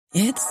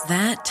It's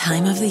that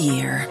time of the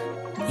year.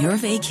 Your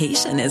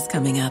vacation is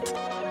coming up.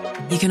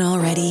 You can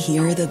already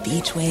hear the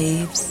beach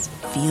waves,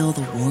 feel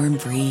the warm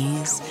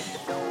breeze,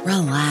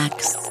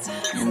 relax,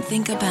 and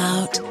think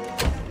about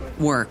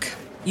work.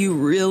 You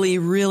really,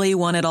 really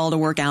want it all to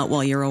work out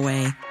while you're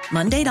away.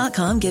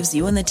 Monday.com gives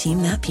you and the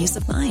team that peace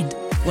of mind.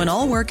 When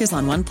all work is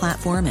on one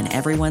platform and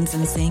everyone's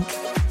in sync,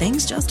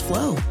 things just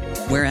flow.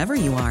 Wherever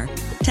you are,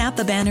 tap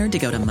the banner to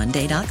go to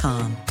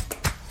Monday.com.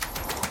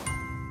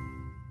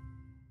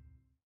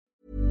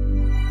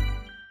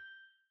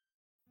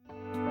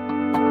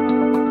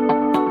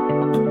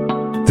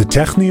 The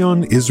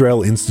Technion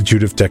Israel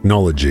Institute of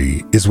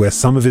Technology is where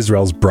some of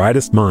Israel's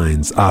brightest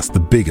minds ask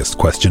the biggest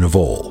question of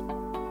all.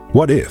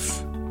 What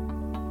if?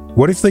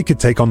 What if they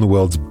could take on the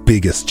world's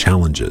biggest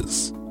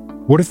challenges?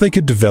 What if they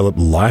could develop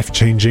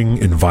life-changing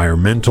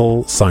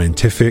environmental,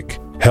 scientific,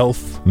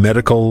 health,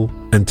 medical,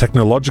 and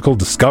technological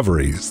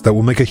discoveries that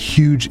will make a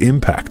huge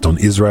impact on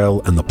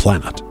Israel and the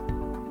planet?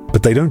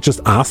 But they don't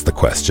just ask the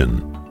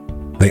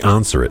question, they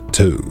answer it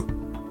too.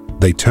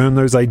 They turn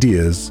those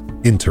ideas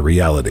into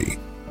reality.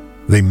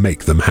 They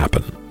make them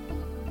happen.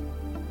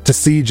 To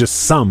see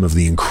just some of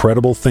the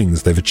incredible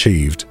things they've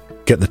achieved,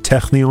 get the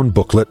Technion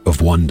Booklet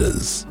of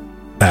Wonders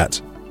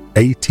at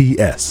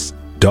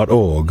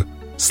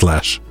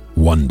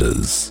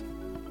ats.org/wonders.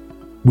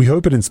 We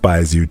hope it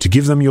inspires you to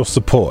give them your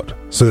support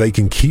so they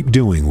can keep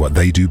doing what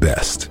they do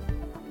best.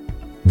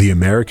 The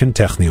American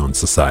Technion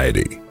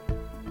Society.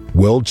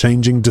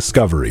 World-changing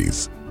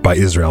discoveries by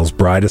Israel's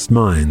brightest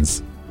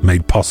minds,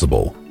 made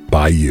possible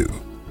by you.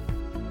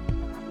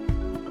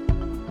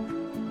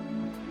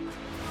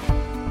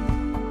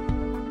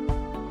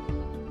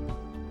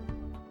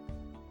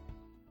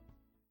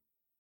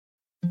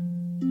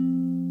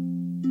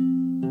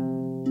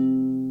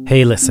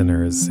 Hey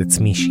listeners, it's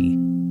Mishi.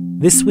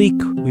 This week,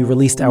 we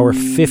released our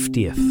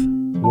 50th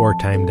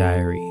Wartime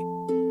Diary.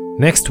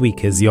 Next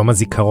week is Yom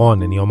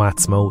HaZikaron and Yom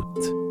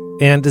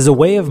HaAtzmaut. And as a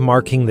way of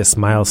marking this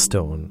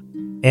milestone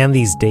and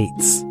these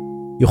dates,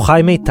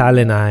 Yochai Meital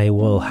and I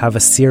will have a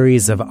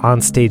series of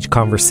onstage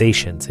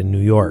conversations in New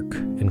York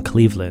and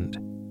Cleveland.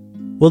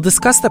 We'll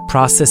discuss the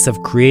process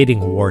of creating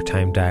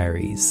wartime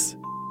diaries,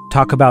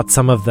 talk about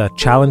some of the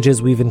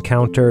challenges we've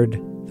encountered,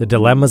 the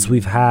dilemmas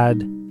we've had,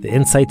 the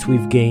insights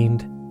we've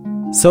gained.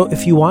 So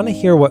if you want to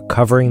hear what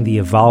covering the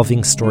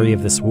evolving story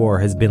of this war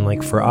has been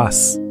like for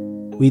us,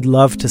 we'd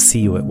love to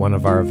see you at one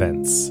of our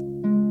events.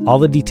 All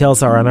the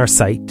details are on our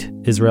site,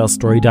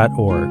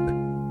 israelstory.org.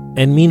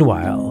 And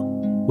meanwhile,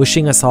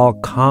 wishing us all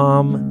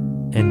calm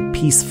and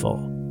peaceful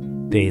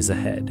days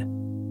ahead.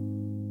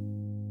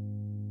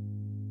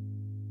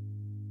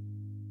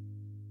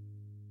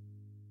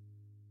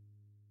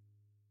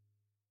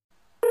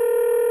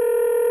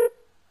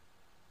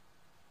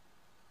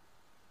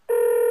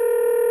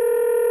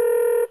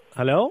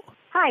 Hello?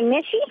 Hi,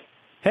 Mishi.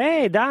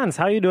 Hey, Dans,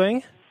 how you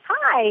doing?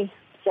 Hi,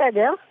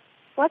 Shadil.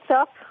 What's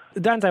up?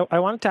 Dans, I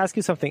wanted to ask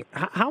you something.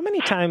 How many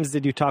times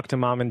did you talk to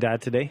Mom and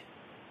Dad today?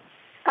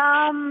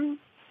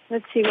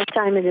 Let's see what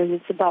time it is.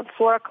 It's about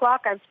 4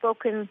 o'clock. I've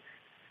spoken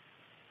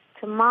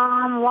to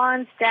Mom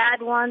once,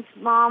 Dad once,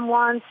 Mom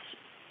once.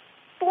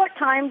 4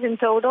 times in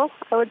total,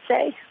 I would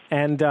say.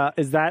 And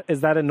is that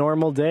a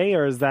normal day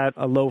or is that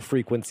a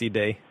low-frequency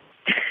day?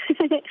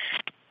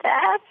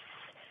 That's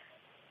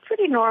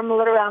pretty normal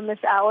at around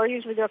this hour.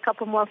 Usually there are a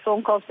couple more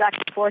phone calls back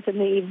and forth in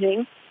the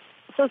evening.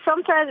 So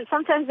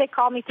sometimes they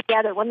call me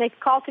together. When they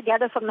call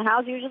together from the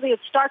house, usually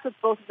it starts with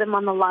both of them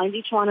on the line,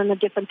 each one on a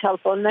different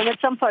telephone. And then at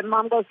some point,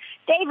 Mom goes,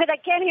 "David, I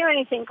can't hear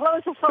anything.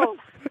 Close the phone."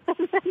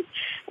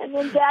 And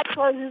then Dad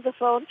closes the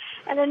phone.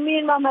 And then me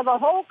and Mom have a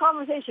whole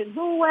conversation.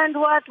 Who went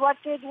what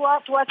did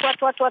what. We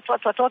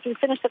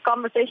finish the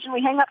conversation, we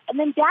hang up, and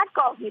then Dad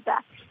calls me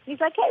back. He's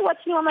like, "Hey,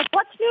 what's new?" I'm like,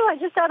 "What's new? I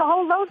just had a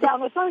whole lowdown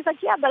with someone." He's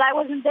like, "Yeah, but I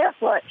wasn't there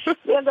for it."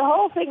 We have the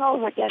whole thing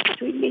over again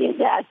between me and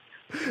Dad.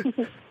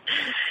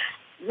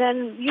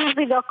 Then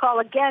usually they'll call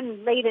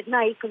again late at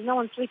night because no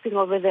one's sleeping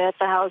over there at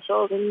the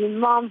household. And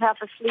Mom's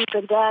half asleep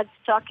and Dad's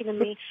talking to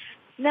me.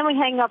 And then we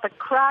hang up and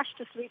crash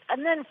to sleep.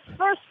 And then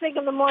first thing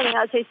in the morning,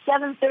 I would say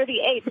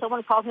 7:38,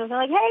 someone calls me and they're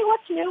like, "Hey,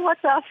 what's new?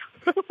 What's up?"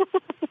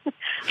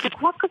 Like,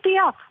 what could be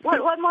up?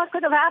 What more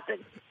could have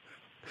happened?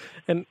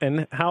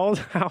 And how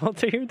old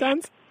are you,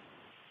 Dans?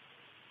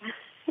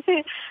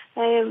 I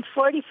am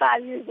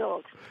 45 years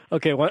old.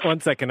 Okay, one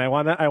second. I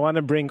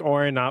wanna bring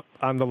Oren up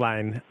on the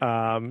line.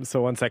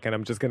 So 1 second.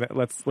 I'm just gonna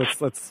let's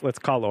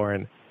call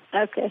Oren.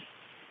 Okay.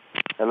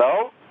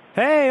 Hello?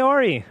 Hey,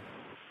 Ori.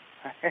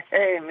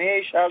 Hey,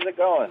 Mish, how's it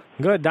going?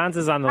 Good. Dans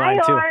is on the line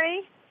too. Hi,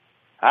 Ori.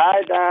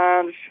 Hi,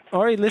 Dan.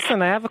 Ori,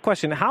 listen, I have a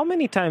question. How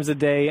many times a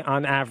day,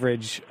 on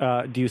average,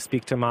 do you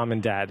speak to Mom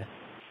and Dad?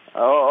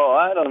 Oh,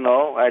 I don't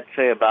know. I'd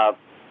say about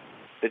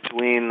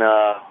between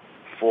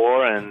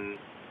 4 and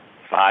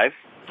 5.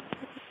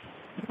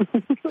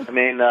 I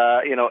mean,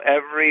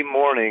 every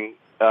morning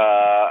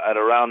at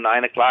around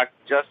 9 o'clock,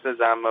 just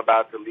as I'm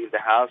about to leave the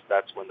house,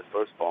 that's when the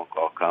first phone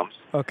call comes.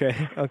 Okay.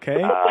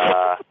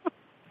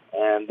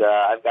 And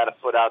I've got a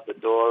foot out the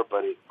door,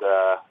 but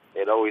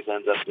it always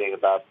ends up being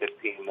about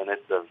 15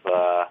 minutes of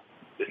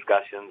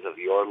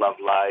your love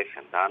life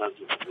and Donna's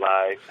love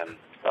life and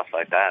stuff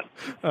like that.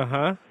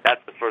 Uh-huh.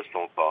 That's the first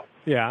phone call.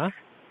 Yeah.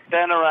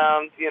 Then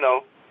around,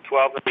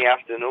 12 in the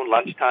afternoon,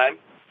 lunchtime,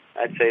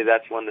 I'd say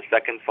that's when the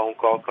second phone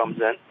call comes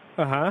in.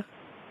 Uh-huh.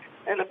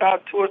 And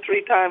about 2 or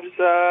 3 times,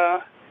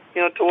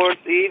 towards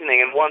the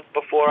evening and once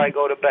before I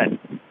go to bed.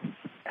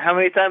 How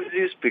many times do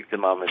you speak to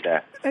Mom and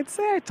Dad? I'd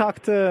say I talk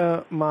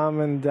to Mom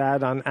and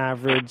Dad on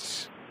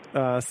average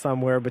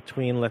somewhere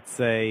between, let's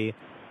say,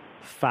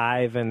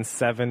 5 and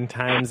 7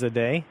 times a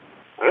day.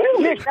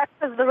 Really? Yes, that's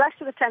because the rest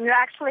of the time you're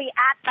actually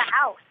at the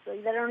house, so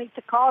they don't need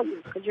to call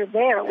you because you're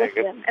there with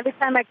them. Every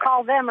time I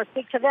call them or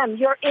speak to them,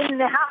 you're in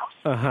the house.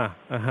 Uh-huh,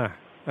 uh-huh,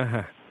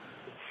 uh-huh.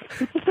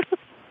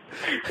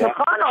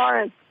 Come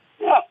on.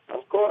 Yeah,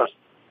 of course.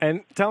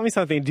 And tell me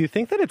something, do you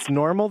think that it's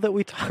normal that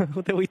we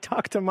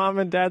talk to Mom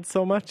and Dad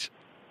so much?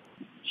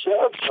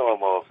 Sure, it's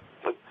normal.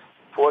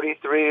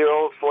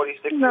 43-year-old,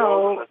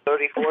 46-year-old, and a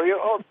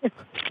 34-year-old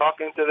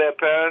talking to their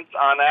parents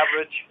on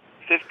average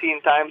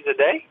 15 times a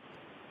day?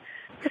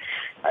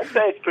 I'd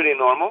say it's pretty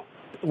normal.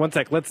 One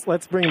sec,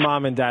 let's bring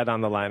Mom and Dad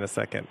on the line a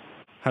second.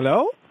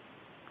 Hello?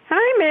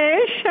 Hi,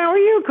 Mish. How are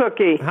you,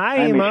 Cookie? Hi,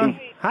 Emma.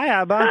 Hi,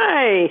 Abba.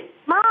 Hi.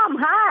 Mom,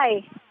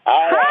 hi.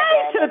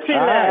 Hi,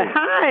 Totila.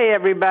 Hi,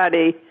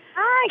 everybody.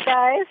 Hi,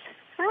 guys.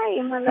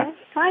 Hi, Mother.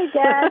 Hi,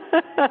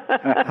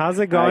 Dad. How's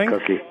it going? Hi,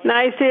 Cookie.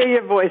 Nice to hear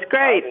your voice.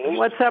 Great.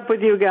 What's up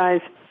with you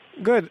guys?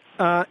 Good.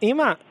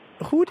 Emma,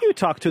 who do you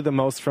talk to the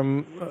most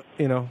from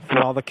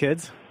all the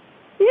kids?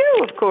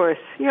 You, of course.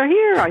 You're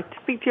here. I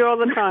speak to you all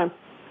the time.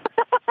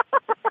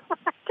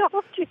 I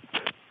told you.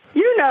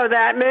 You know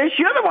that, Mish.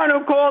 You're the one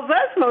who calls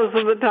us most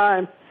of the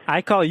time.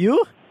 I call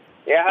you?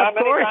 Yeah, how Of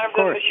many course, times of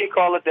course. does she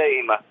call a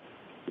day, Emma?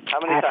 How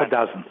many Half times? a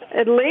dozen.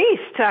 At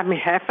least. I mean,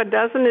 half a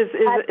dozen is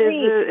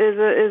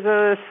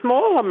a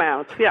small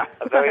amount. Yeah.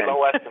 A very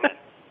low estimate.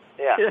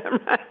 Yeah. Yeah,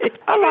 right. A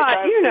How many lot,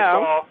 times do you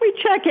call?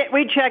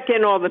 We check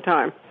in all the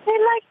time. They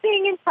like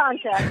being in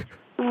contact.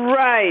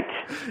 Right.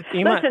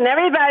 Emma- Listen,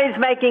 everybody's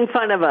making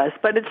fun of us,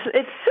 but it's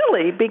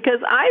silly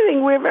because I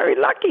think we're very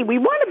lucky. We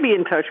want to be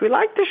in touch. We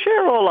like to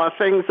share all our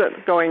things that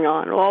are going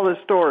on, all the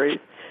stories.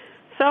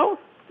 So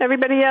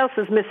everybody else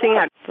is missing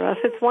out. For us,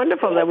 it's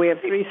wonderful that we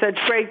have 3 such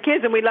great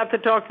kids, and we love to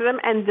talk to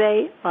them, and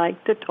they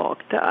like to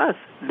talk to us.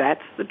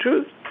 That's the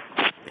truth.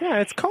 Yeah,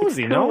 it's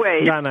cozy, Two no?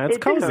 ways. Donna, it's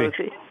cozy.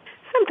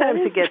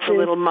 Sometimes it gets a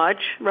little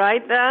much,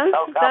 right, Don?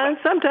 Don?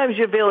 Sometimes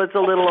you feel it's a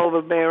little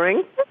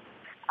overbearing.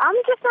 I'm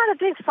just not a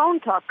big phone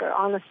talker,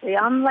 honestly.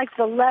 I'm like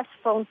the less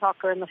phone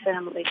talker in the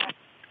family.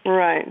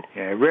 Right.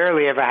 Yeah, it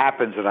rarely ever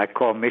happens that I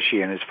call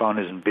Mishy and his phone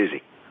isn't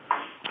busy.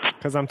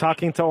 Because I'm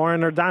talking to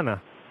Oren or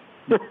Donna.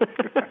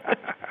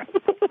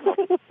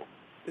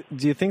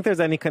 Do you think there's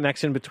any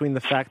connection between the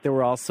fact that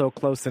we're all so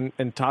close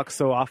and talk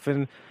so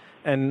often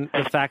and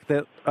the fact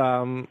that,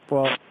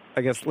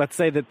 I guess, let's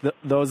say that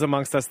those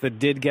amongst us that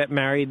did get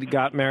married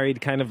got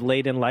married kind of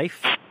late in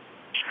life?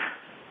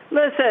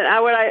 Listen,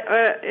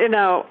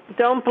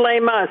 don't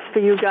blame us for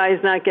you guys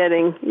not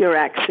getting your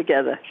acts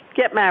together.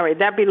 Get married.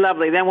 That'd be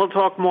lovely. Then we'll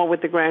talk more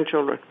with the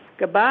grandchildren.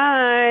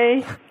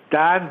 Goodbye.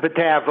 Dan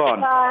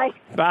Batavon. Bye.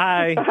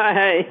 Bye.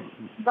 Bye.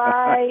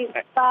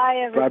 Bye. Bye,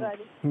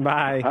 everybody.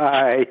 Bye.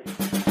 Hi.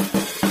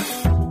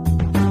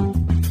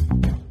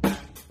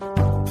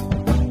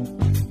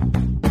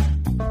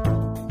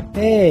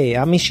 Hey,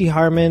 I'm Mishy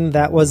Harman.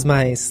 That was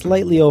my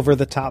slightly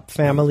over-the-top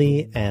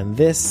family, and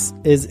this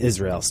is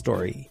Israel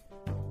Story.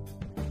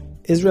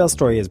 Israel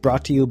Story is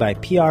brought to you by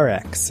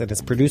PRX and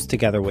is produced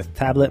together with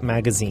Tablet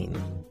Magazine.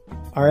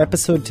 Our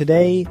episode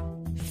today,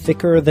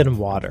 Thicker Than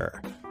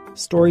Water.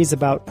 Stories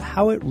about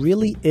how it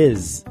really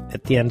is,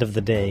 at the end of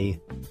the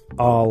day,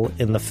 all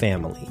in the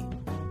family.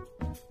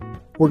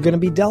 We're going to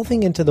be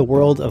delving into the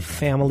world of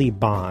family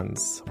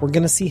bonds. We're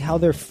going to see how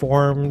they're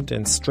formed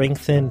and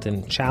strengthened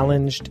and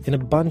challenged in a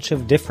bunch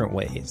of different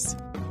ways.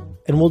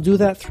 And we'll do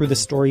that through the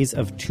stories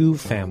of 2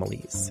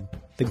 families,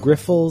 the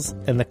Griffels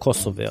and the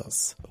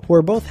Kosovers, who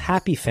are both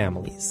happy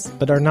families,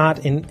 but are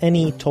not in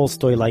any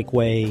Tolstoy-like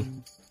way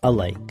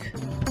alike.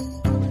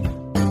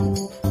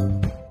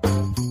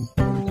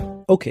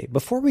 Okay,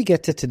 before we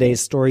get to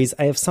today's stories,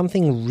 I have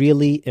something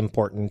really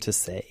important to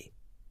say.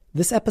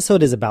 This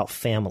episode is about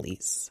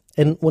families.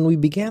 And when we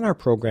began our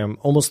program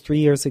almost 3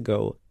 years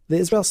ago, the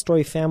Israel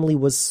Story family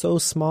was so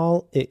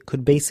small it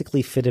could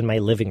basically fit in my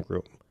living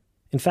room.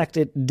 In fact,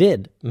 it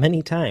did,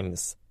 many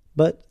times.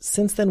 But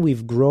since then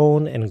we've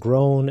grown and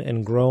grown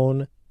and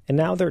grown, and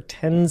now there are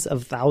tens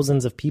of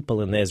thousands of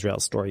people in the Israel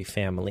Story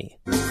family.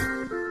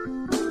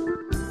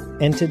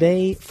 And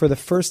today, for the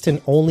first and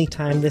only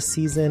time this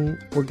season,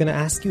 we're going to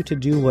ask you to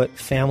do what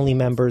family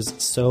members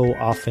so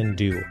often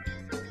do,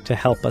 to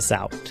help us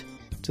out,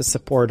 to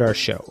support our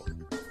show.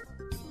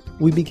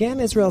 We began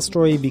Israel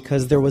Story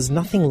because there was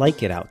nothing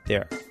like it out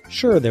there.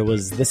 Sure, there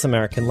was This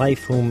American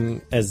Life,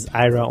 whom, as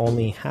Ira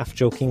only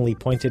half-jokingly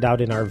pointed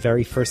out in our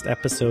very first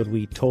episode,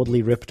 we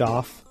totally ripped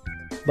off.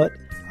 But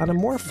on a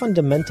more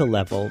fundamental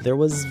level, there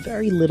was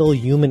very little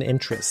human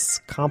interests,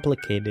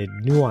 complicated,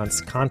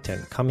 nuanced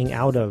content coming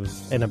out of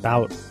and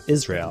about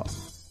Israel.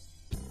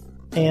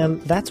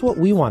 And that's what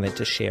we wanted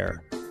to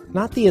share.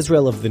 Not the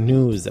Israel of the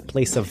news, a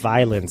place of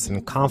violence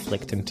and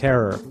conflict and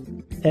terror.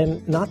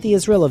 And not the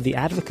Israel of the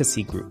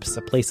advocacy groups,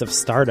 a place of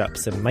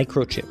startups and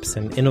microchips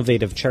and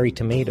innovative cherry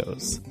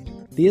tomatoes.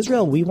 The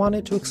Israel we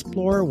wanted to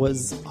explore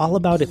was all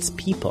about its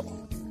people,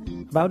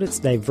 about its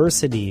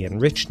diversity and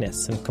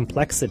richness and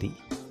complexity.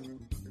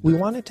 We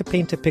wanted to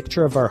paint a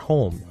picture of our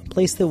home, a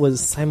place that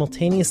was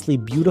simultaneously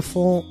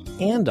beautiful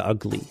and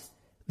ugly,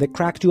 that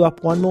cracked you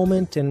up one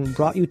moment and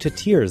brought you to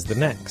tears the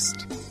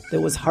next, that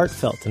was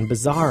heartfelt and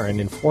bizarre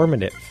and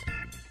informative,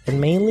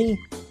 and mainly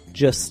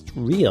just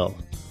real.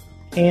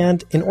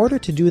 And in order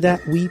to do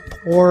that, we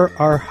pour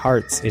our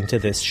hearts into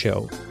this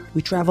show.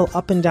 We travel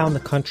up and down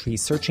the country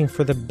searching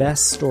for the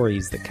best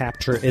stories that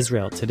capture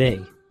Israel today.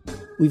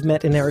 We've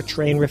met an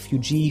Eritrean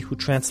refugee who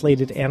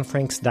translated Anne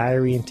Frank's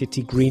diary into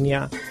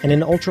Tigrinya, and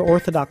an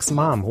ultra-Orthodox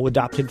mom who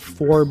adopted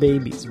 4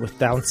 babies with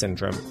Down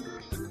syndrome.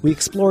 We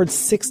explored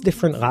 6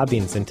 different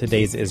rabbins in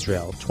today's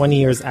Israel, 20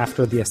 years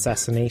after the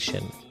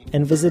assassination,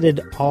 and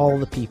visited all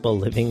the people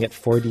living at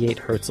 48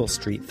 Herzl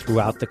Street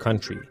throughout the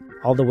country,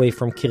 all the way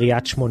from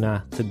Kiryat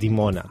Shmona to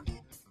Dimona.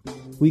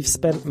 We've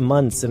spent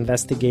months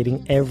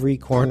investigating every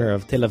corner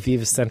of Tel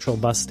Aviv's central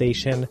bus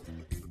station,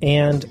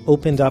 and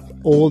opened up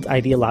old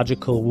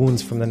ideological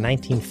wounds from the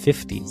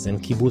 1950s in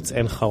Kibbutz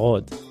Ein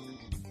Harod.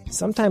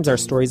 Sometimes our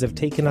stories have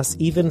taken us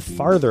even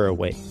farther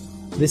away.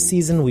 This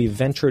season we've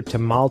ventured to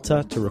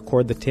Malta to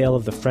record the tale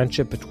of the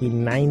friendship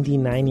between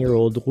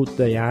 99-year-old Ruth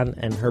Dayan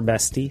and her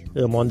bestie,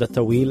 Raimonda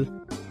Tawil.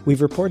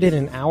 We've reported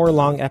an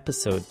hour-long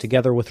episode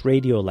together with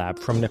Radiolab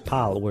from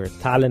Nepal, where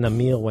Tal and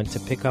Amir went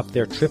to pick up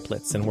their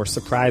triplets and were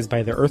surprised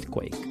by the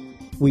earthquake.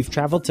 We've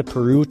traveled to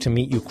Peru to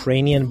meet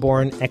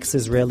Ukrainian-born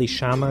ex-Israeli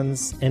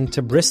shamans, and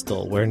to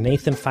Bristol, where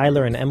Nathan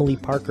Filer and Emily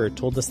Parker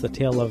told us the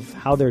tale of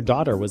how their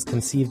daughter was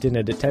conceived in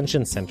a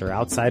detention center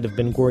outside of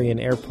Ben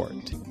Gurion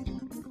Airport.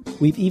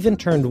 We've even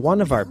turned one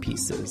of our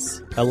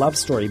pieces, a love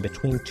story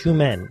between 2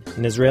 men,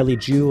 an Israeli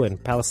Jew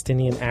and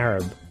Palestinian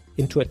Arab,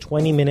 into a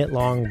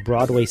 20-minute-long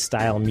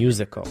Broadway-style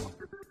musical.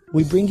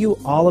 We bring you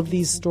all of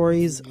these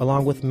stories,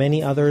 along with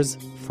many others,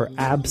 for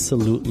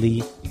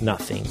absolutely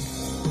nothing.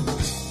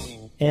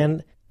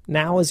 And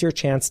now is your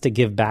chance to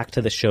give back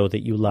to the show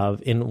that you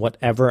love in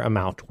whatever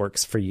amount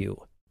works for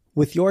you.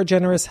 With your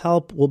generous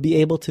help, we'll be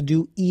able to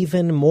do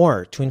even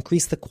more to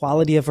increase the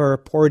quality of our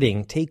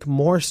reporting, take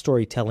more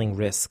storytelling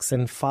risks,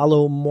 and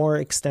follow more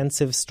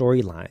extensive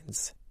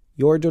storylines.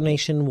 Your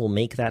donation will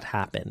make that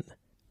happen.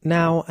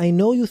 Now, I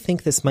know you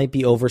think this might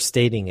be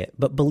overstating it,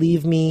 but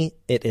believe me,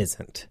 it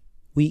isn't.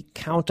 We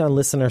count on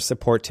listener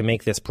support to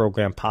make this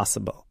program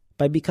possible.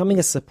 By becoming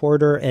a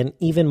supporter, and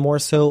even more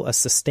so, a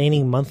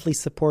sustaining monthly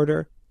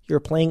supporter,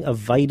 you're playing a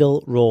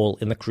vital role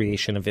in the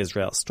creation of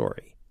Israel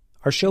Story.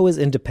 Our show is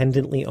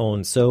independently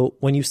owned, so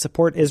when you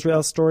support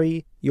Israel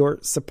Story, you're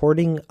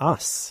supporting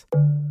us.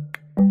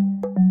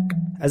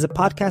 As a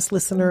podcast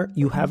listener,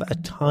 you have a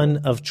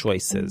ton of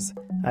choices.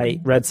 I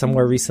read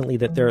somewhere recently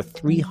that there are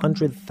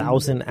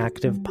 300,000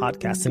 active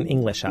podcasts in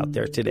English out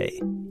there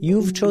today.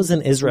 You've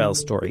chosen Israel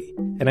Story,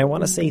 and I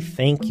want to say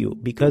thank you,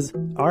 because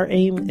our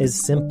aim is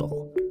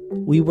simple.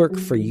 We work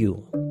for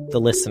you,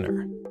 the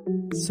listener.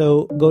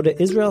 So go to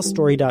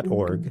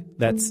israelstory.org,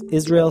 that's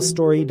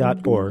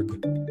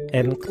israelstory.org,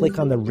 and click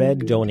on the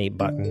red donate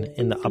button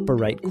in the upper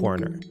right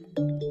corner.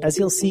 As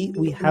you'll see,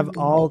 we have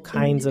all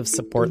kinds of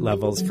support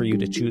levels for you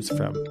to choose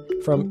from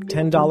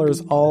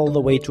 $10 all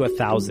the way to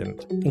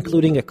 $1,000,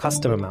 including a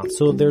custom amount,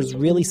 so there's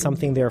really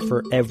something there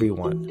for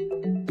everyone.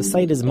 The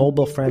site is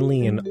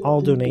mobile-friendly and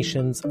all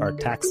donations are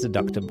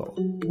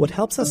tax-deductible. What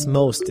helps us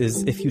most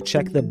is if you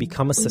check the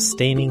Become a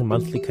Sustaining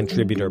Monthly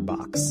Contributor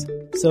box.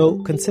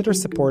 So consider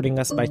supporting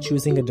us by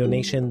choosing a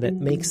donation that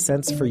makes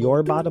sense for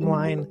your bottom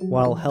line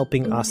while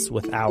helping us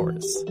with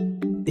ours.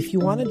 If you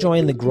want to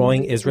join the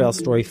growing Israel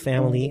Story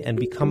family and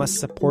become a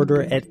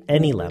supporter at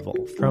any level,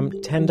 from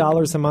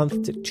 $10 a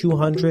month to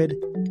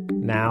 $200,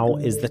 now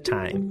is the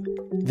time.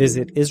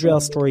 Visit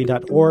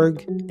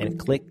israelstory.org and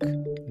click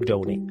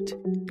Donate.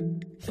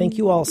 Thank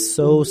you all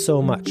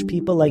so much.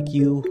 People like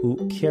you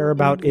who care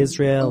about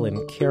Israel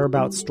and care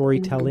about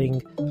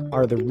storytelling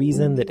are the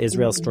reason that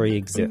Israel Story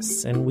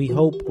exists, and we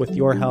hope with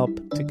your help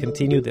to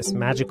continue this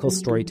magical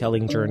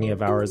storytelling journey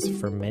of ours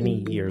for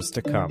many years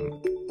to come.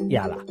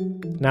 Yalla.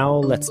 Now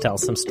let's tell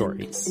some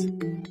stories.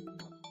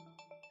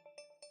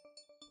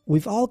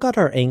 We've all got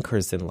our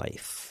anchors in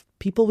life.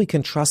 People we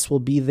can trust will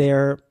be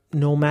there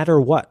no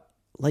matter what,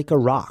 like a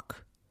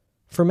rock.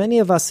 For many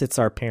of us, it's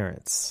our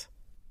parents.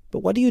 But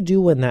what do you do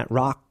when that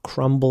rock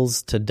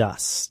crumbles to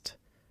dust?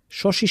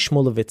 Shoshi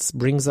Shmulevitz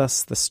brings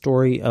us the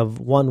story of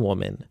one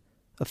woman,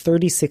 a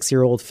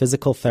 36-year-old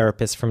physical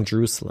therapist from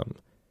Jerusalem,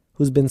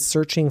 who's been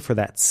searching for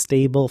that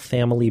stable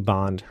family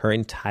bond her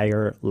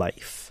entire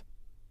life.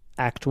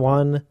 Act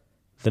 1,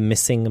 The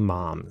Missing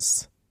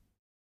Moms.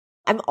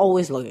 I'm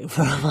always looking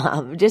for a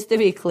mom. Just to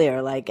be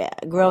clear,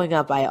 growing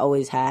up, I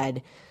always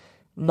had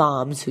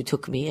moms who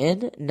took me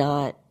in,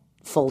 not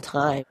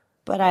full-time,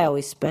 but I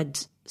always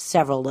spent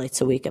several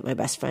nights a week at my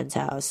best friend's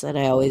house, and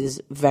I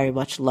always very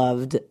much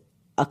loved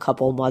a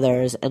couple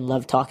mothers and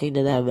loved talking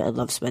to them and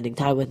loved spending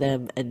time with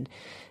them, and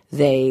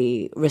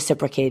they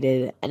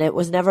reciprocated. And it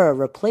was never a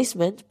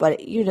replacement,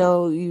 but you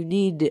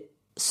need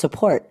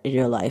support in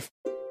your life.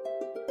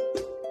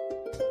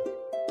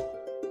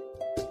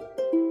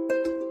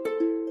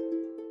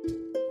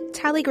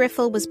 Tali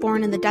Griffel was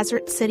born in the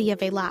desert city of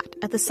Eilat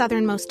at the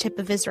southernmost tip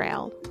of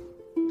Israel.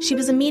 She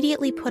was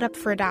immediately put up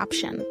for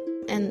adoption,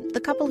 and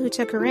the couple who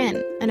took her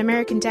in, an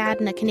American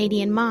dad and a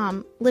Canadian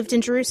mom, lived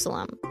in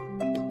Jerusalem.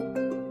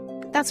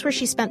 That's where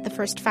she spent the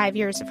first 5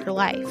 years of her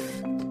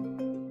life.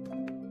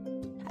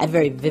 I have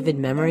very vivid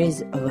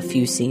memories of a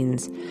few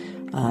scenes,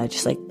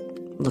 just like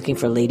looking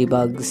for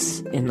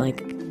ladybugs in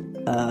like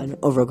an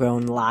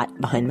overgrown lot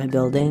behind my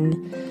building.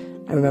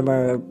 I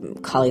remember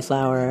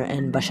cauliflower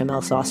and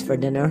bechamel sauce for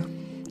dinner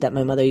that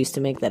my mother used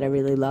to make that I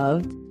really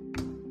loved.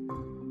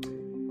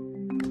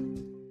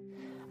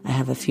 I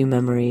have a few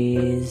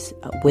memories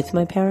with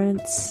my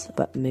parents,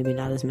 but maybe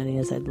not as many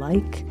as I'd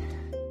like.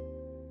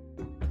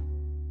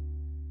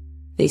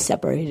 They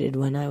separated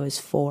when I was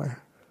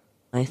 4.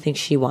 I think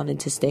she wanted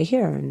to stay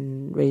here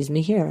and raise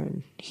me here,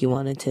 and he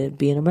wanted to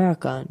be in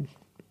America. And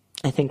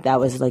I think that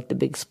was like the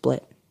big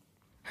split.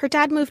 Her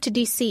dad moved to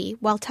D.C.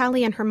 while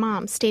Tali and her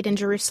mom stayed in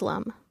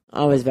Jerusalem.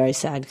 I was very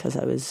sad because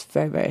I was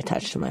very, very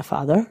attached to my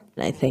father.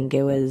 And I think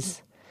it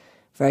was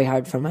very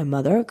hard for my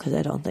mother because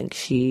I don't think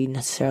she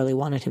necessarily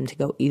wanted him to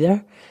go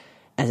either.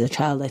 As a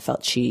child, I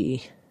felt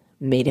she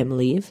made him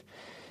leave.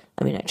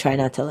 I mean, I try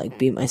not to like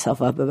beat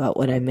myself up about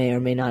what I may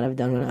or may not have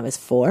done when I was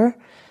 4,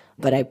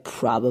 but I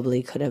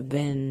probably could have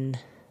been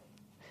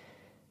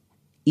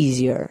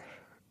easier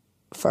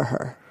for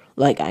her.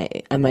 Like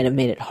I might have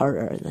made it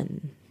harder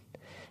than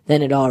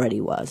it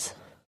already was.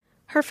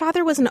 Her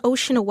father was an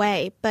ocean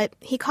away, but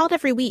he called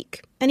every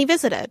week, and he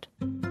visited.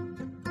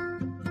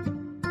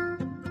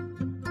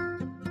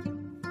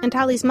 And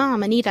Tali's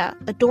mom, Anita,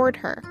 adored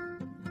her.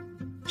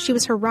 She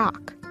was her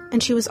rock,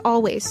 and she was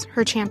always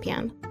her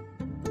champion.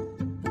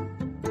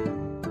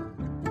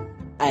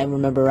 I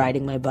remember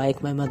riding my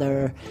bike, my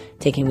mother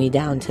taking me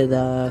down to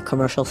the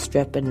commercial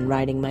strip and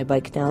riding my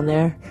bike down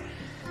there,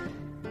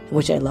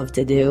 which I love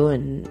to do.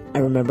 And I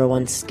remember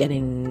once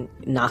getting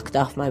knocked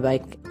off my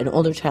bike. An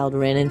older child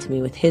ran into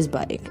me with his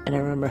bike, and I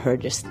remember her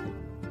just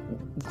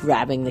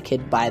grabbing the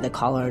kid by the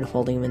collar and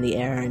holding him in the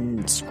air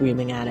and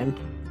screaming at him.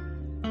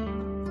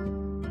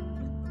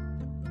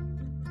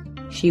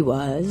 She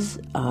was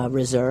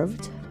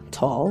reserved,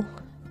 tall,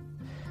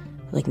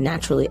 like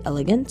naturally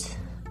elegant,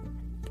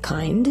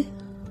 kind,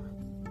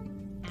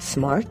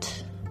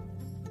 smart.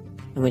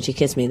 And when she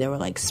kissed me, there were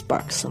like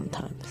sparks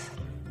sometimes.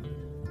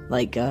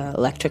 Like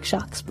electric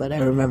shocks, but I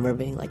remember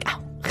being like, ow,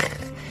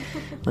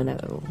 when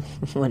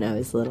I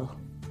was little.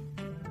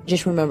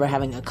 Just remember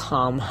having a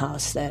calm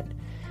house, that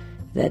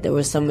there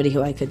was somebody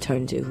who I could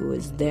turn to who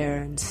was there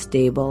and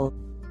stable.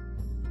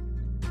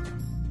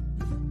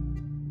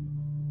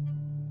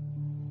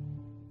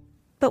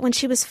 But when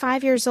she was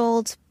 5 years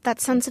old, that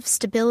sense of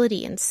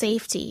stability and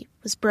safety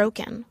was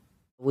broken.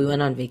 We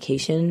went on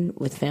vacation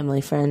with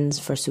family friends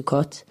for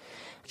Sukkot.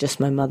 Just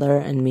my mother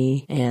and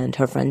me and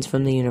her friends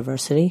from the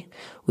university.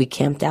 We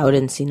camped out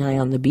in Sinai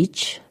on the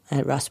beach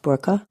at Ras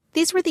Burqa.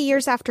 These were the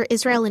years after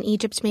Israel and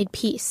Egypt made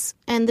peace,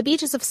 and the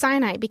beaches of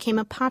Sinai became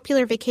a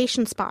popular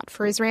vacation spot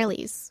for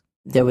Israelis.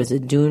 There was a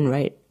dune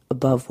right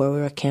above where we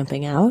were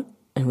camping out,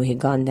 and we had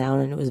gone down,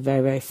 and it was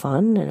very, very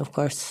fun. And of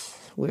course,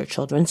 we were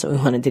children, so we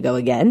wanted to go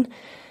again.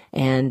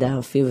 And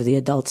a few of the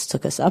adults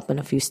took us up, and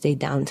a few stayed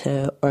down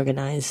to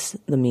organize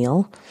the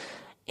meal.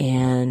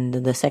 And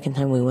the second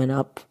time we went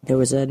up, there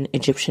was an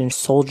Egyptian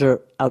soldier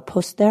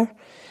outpost there,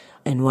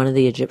 and one of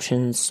the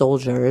Egyptian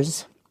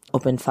soldiers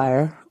opened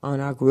fire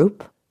on our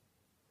group.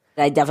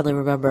 I definitely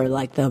remember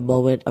like the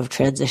moment of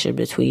transition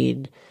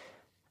between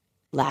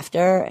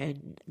laughter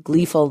and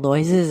gleeful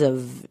noises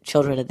of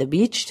children at the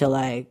beach to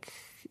like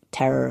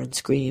terror and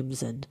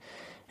screams and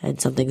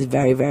something's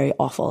very, very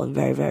awful and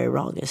very, very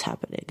wrong is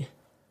happening.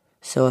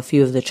 So a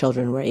few of the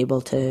children were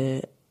able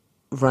to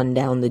run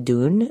down the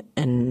dune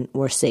and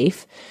were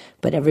safe,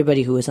 but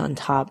everybody who was on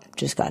top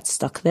just got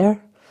stuck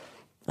there.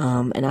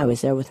 And I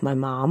was there with my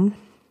mom,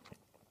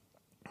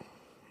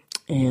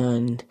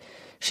 and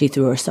she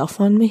threw herself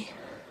on me.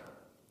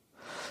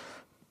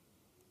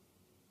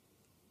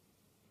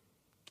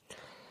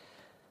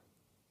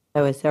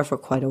 I was there for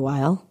quite a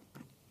while,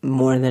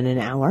 more than an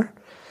hour.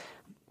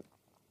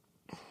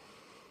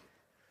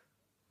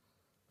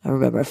 I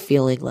remember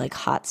feeling like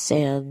hot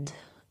sand,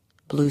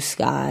 blue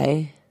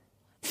sky,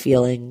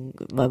 feeling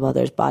my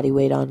mother's body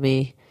weight on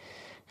me.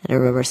 And I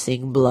remember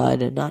seeing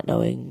blood and not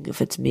knowing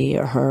if it's me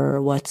or her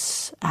or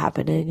what's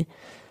happening,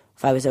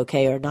 if I was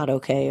okay or not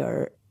okay,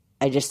 or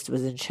I just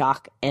was in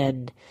shock.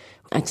 And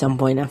at some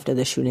point after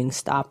the shooting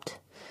stopped,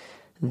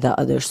 the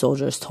other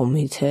soldiers told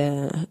me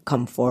to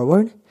come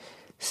forward.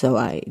 So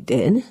I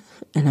did,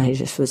 and I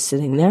just was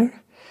sitting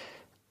there.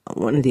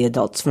 One of the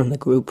adults from the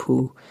group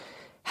who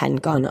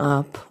hadn't gone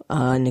up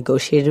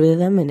negotiated with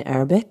them in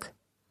Arabic.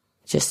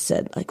 Just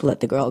said, like, let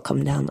the girl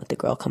come down.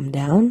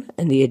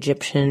 And the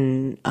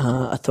Egyptian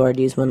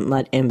authorities wouldn't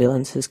let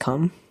ambulances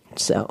come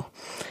So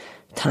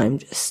time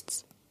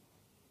just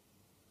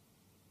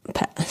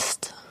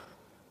passed.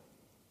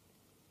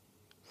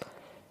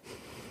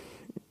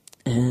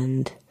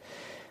 And,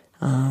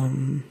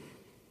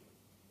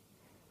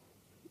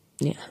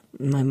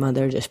 my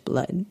mother just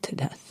bled to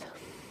death.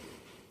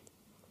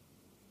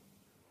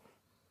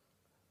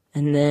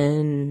 And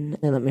then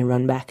they let me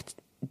run back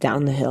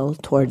down the hill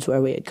towards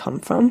where we had come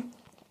from.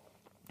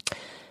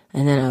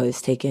 And then I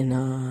was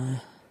taken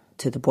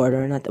to the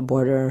border, and at the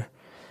border,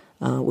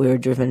 we were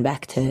driven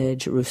back to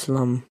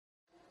Jerusalem.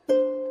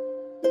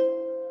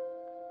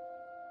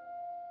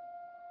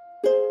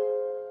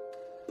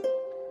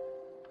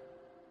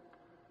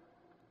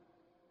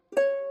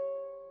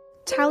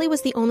 Tali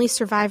was the only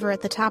survivor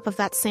at the top of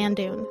that sand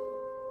dune.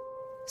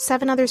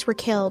 7 others were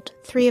killed,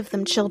 3 of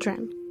them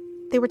children.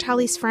 They were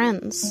Tali's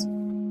friends.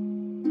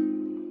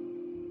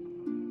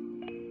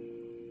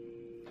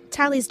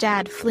 Tali's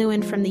dad flew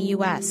in from the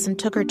U.S. and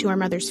took her to her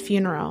mother's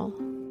funeral.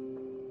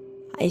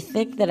 I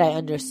think that I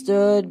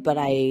understood, but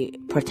I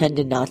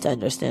pretended not to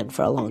understand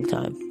for a long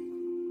time.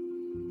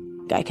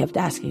 I kept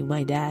asking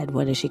my dad,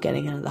 when is she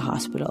getting out of the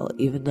hospital,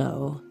 even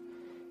though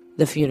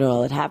the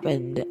funeral had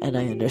happened and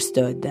I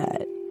understood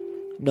that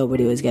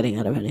nobody was getting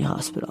out of any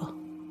hospital.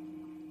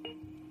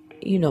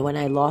 You know, when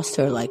I lost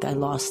her, I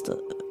lost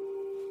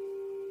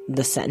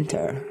the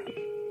center.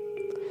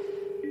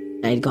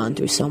 I'd gone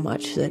through so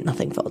much that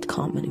nothing felt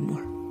calm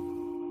anymore.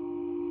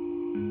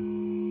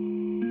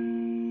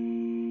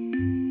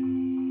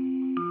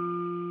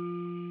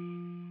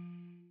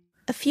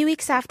 A few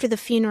weeks after the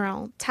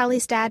funeral,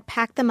 Tali's dad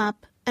packed them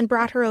up and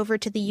brought her over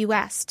to the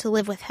U.S. to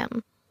live with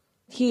him.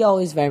 He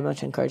always very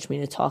much encouraged me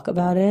to talk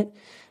about it.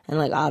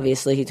 And,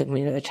 obviously he took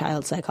me to a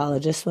child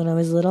psychologist when I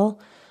was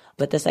little.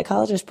 But the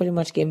psychologist pretty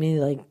much gave me,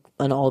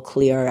 an all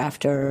clear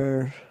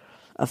after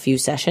a few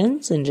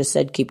sessions and just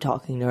said, keep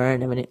talking to her,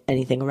 and if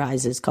anything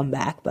arises, come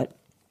back. But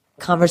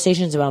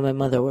conversations about my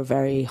mother were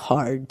very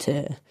hard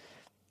to...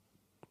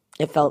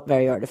 It felt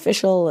very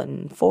artificial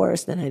and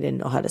forced, and I didn't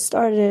know how to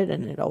start it,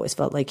 and it always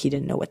felt like he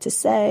didn't know what to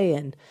say,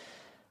 and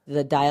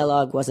the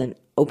dialogue wasn't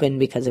open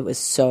because it was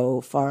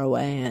so far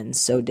away and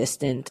so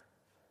distant.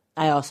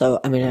 I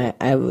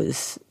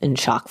was in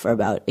shock for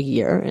about a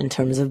year in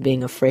terms of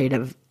being afraid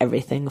of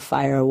everything,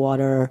 fire,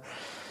 water,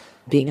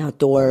 being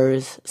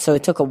outdoors. So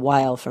it took a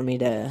while for me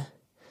to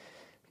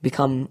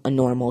become a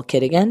normal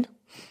kid again.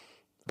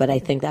 But I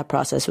think that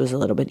process was a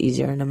little bit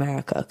easier in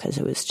America because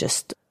it was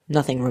just...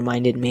 Nothing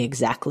reminded me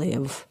exactly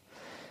of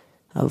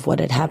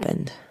what had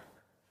happened.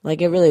 It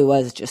really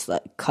was just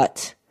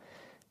cut,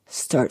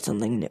 start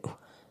something new.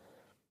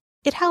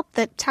 It helped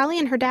that Tali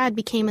and her dad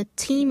became a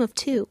team of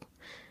 2.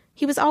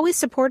 He was always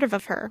supportive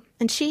of her,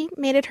 and she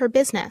made it her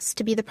business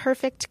to be the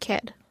perfect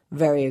kid.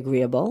 Very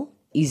agreeable,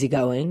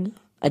 easygoing,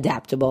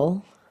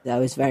 adaptable. I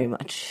was very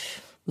much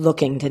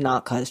looking to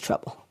not cause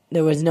trouble.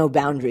 There was no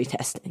boundary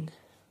testing.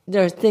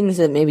 There are things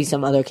that maybe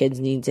some other kids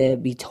need to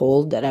be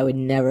told that I would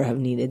never have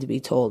needed to be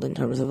told in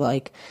terms of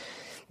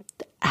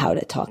how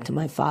to talk to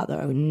my father.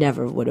 I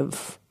never would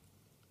have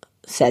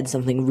said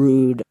something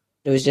rude.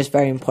 It was just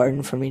very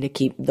important for me to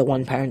keep the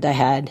one parent I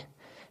had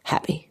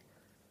happy.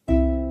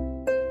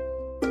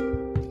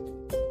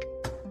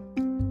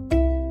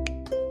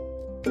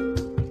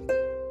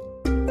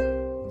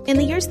 In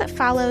the years that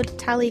followed,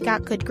 Tali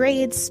got good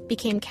grades,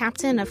 became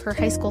captain of her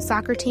high school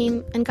soccer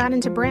team, and got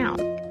into Brown.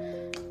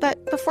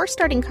 But before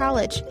starting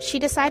college, she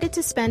decided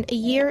to spend a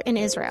year in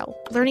Israel,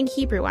 learning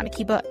Hebrew on a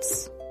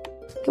kibbutz.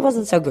 It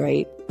wasn't so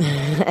great,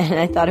 and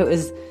I thought it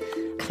was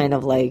kind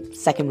of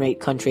second-rate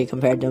country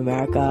compared to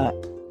America.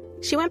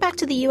 She went back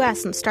to the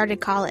U.S. and started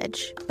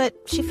college, but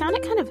she found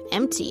it kind of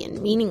empty and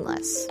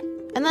meaningless.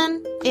 And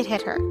then it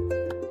hit her.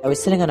 I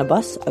was sitting on a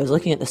bus, I was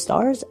looking at the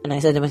stars, and I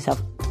said to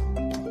myself,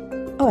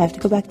 I have to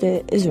go back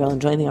to Israel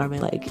and join the army.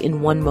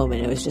 In one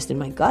moment, it was just in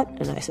my gut,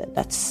 and I said,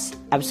 that's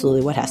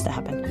absolutely what has to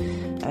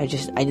happen. I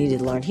needed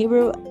to learn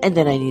Hebrew, and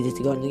then I needed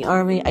to go in the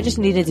army. I just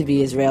needed to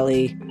be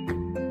Israeli.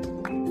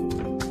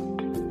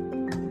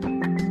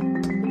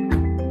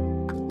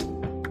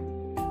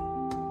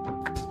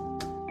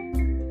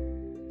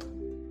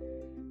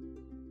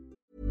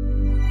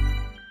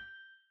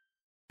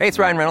 Hey, it's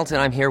Ryan Reynolds,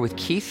 and I'm here with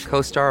Keith,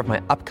 co-star of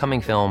my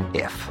upcoming film,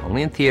 If,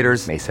 only in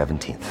theaters May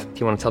 17th. Do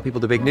you want to tell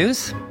people the big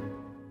news?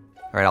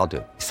 All right, I'll do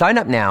it. Sign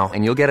up now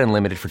and you'll get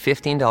unlimited for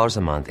 $15 a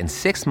month and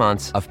 6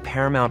 months of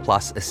Paramount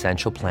Plus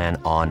Essential Plan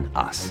on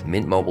us.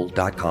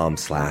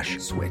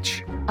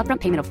 MintMobile.com/switch.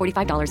 Upfront payment of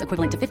 $45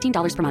 equivalent to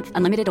 $15 per month.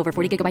 Unlimited over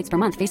 40 gigabytes per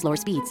month. Face lower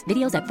speeds.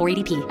 Videos at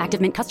 480p.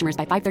 Active Mint customers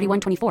by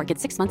 531.24 get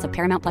 6 months of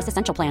Paramount Plus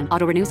Essential Plan.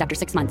 Auto renews after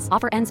 6 months.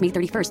 Offer ends May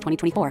 31st,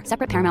 2024.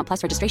 Separate Paramount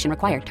Plus registration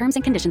required. Terms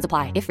and conditions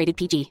apply if rated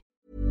PG.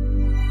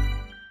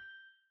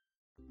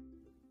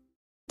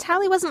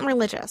 Tali wasn't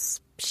religious.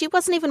 She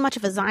wasn't even much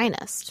of a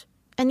Zionist.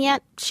 And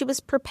yet, she was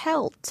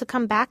propelled to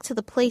come back to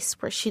the place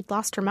where she'd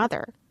lost her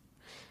mother.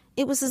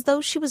 It was as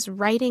though she was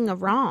righting a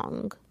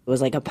wrong. It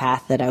was like a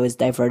path that I was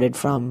diverted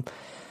from.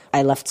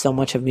 I left so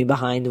much of me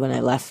behind when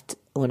I left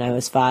when I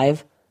was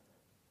 5.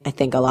 I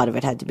think a lot of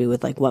it had to be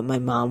with what my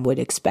mom would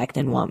expect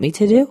and want me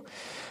to do.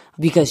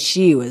 because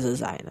she was a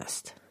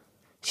Zionist.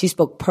 She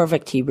spoke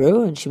perfect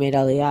Hebrew, and she made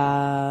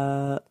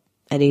Aliyah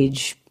at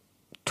age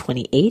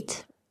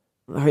 28.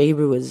 Her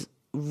Hebrew was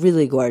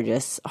really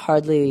gorgeous,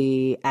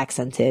 hardly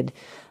accented,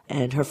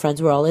 and her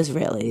friends were all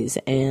Israelis.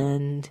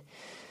 And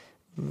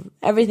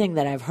everything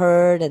that I've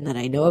heard and that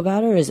I know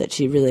about her is that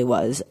she really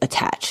was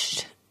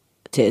attached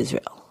to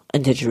Israel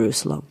and to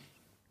Jerusalem.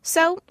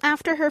 So,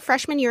 after her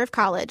freshman year of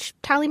college,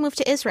 Tali moved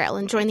to Israel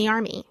and joined the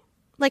army.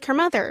 Like her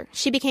mother,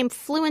 she became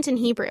fluent in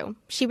Hebrew.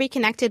 She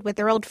reconnected with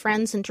her old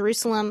friends in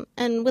Jerusalem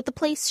and with the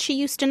place she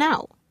used to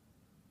know.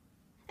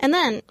 And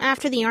then,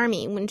 after the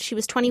army, when she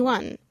was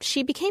 21,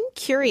 she became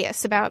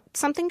curious about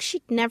something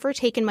she'd never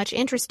taken much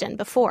interest in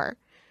before: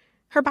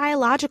 her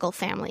biological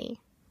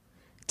family.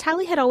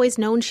 Tali had always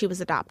known she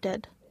was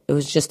adopted. It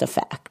was just a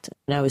fact,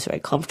 and I was very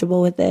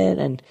comfortable with it,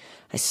 and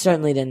I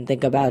certainly didn't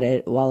think about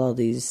it while all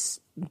these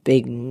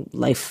big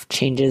life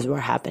changes were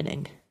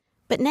happening.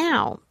 But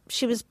now,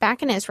 she was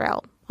back in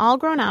Israel, all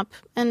grown up,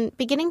 and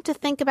beginning to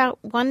think about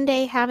one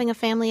day having a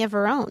family of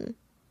her own.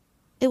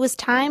 It was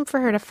time for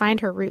her to find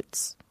her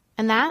roots,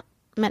 and that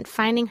meant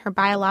finding her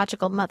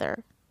biological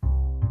mother.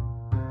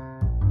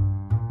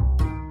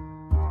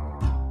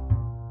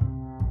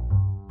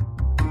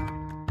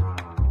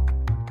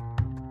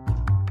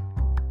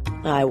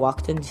 I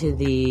walked into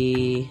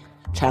the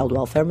child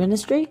welfare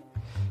ministry.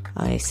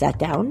 I sat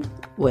down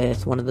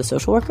with one of the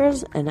social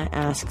workers, and I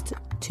asked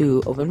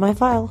to open my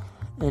file.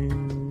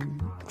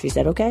 And she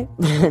said, okay.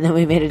 And then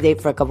we made a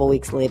date for a couple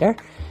weeks later.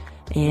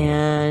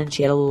 And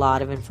she had a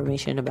lot of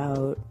information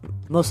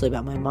mostly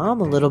about my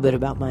mom, a little bit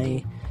about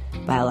my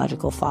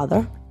biological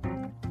father.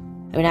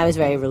 I mean, I was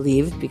very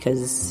relieved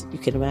because you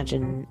can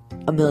imagine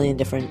a million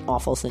different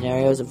awful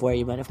scenarios of where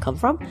you might have come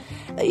from.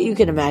 You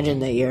can imagine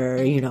that you're,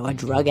 a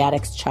drug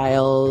addict's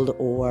child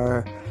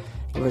or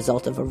a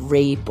result of a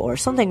rape or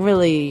something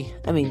really,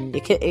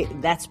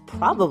 that's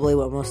probably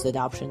what most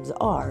adoptions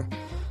are.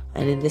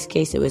 And in this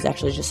case, it was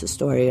actually just a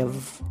story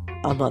of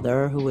a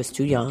mother who was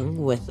too young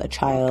with a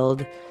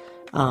child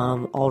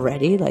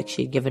already. Like,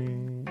 she'd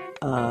given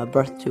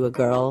birth to a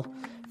girl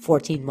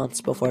 14 months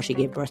before she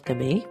gave birth to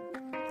me,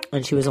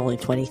 and she was only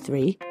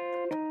 23.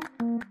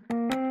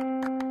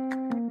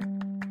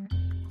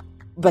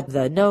 But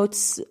the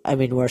notes,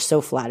 were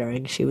so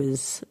flattering.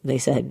 They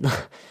said,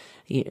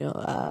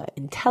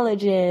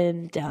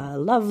 intelligent,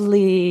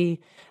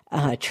 lovely,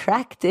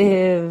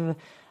 attractive.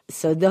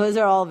 So those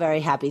are all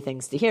very happy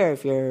things to hear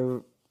if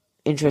you're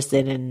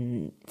interested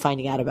in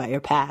finding out about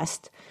your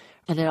past.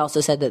 And it also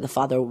said that the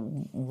father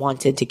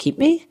wanted to keep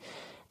me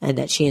and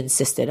that she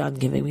insisted on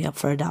giving me up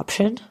for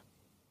adoption.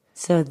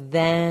 So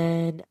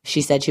then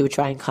she said she would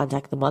try and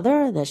contact the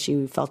mother and that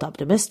she felt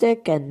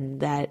optimistic and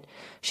that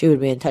she would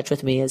be in touch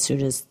with me as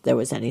soon as there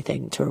was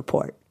anything to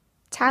report.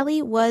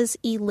 Tali was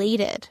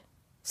elated.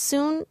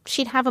 Soon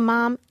she'd have a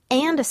mom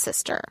and a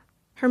sister,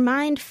 her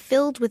mind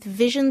filled with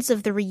visions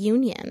of the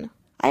reunion.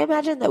 I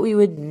imagined that we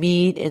would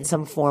meet in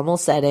some formal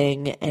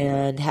setting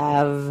and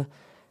have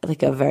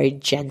like a very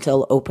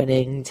gentle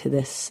opening to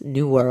this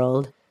new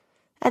world.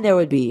 And there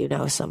would be,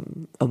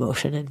 some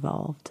emotion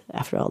involved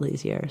after all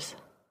these years.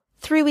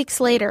 3 weeks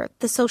later,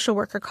 the social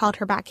worker called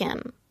her back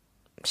in.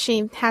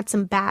 She had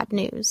some bad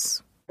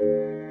news.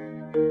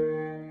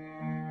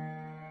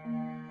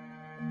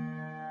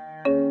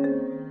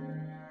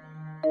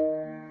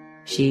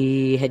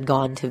 She had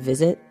gone to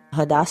visit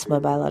Hadass, my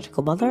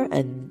biological mother,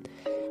 and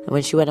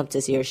when she went up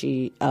to see her,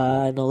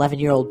 an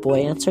 11-year-old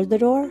boy answered the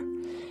door.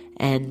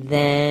 And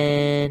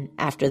then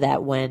after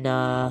that, when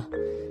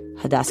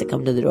Hadass had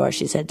come to the door,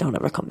 she said, "Don't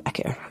ever come back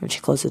here." And she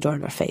closed the door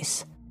in her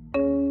face.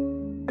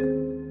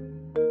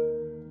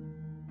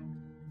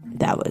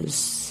 That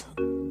was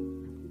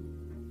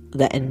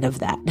the end of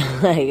that.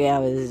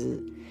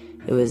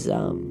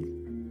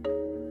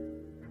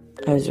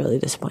 I was really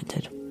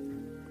disappointed.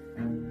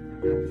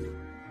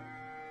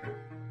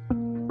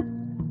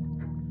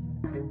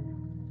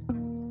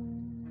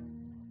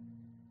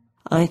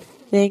 I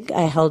think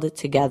I held it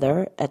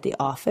together at the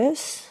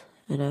office,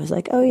 and I was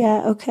like, oh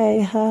yeah,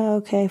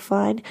 okay,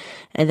 fine.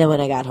 And then when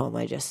I got home,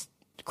 I just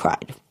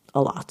cried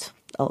a lot.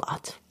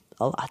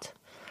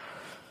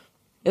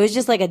 It was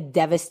just like a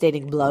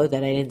devastating blow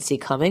that I didn't see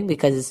coming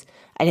because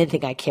I didn't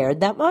think I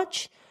cared that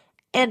much,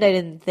 and I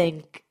didn't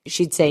think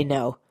she'd say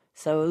no.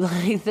 So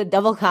like the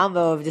double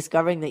combo of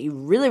discovering that you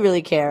really,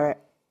 really care,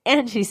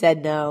 and she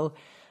said no,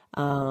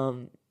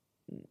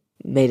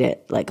 made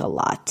it like a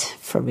lot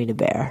for me to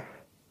bear.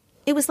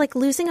 It was like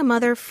losing a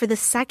mother for the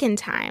second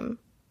time.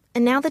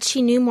 And now that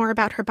she knew more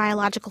about her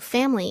biological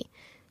family,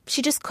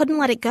 she just couldn't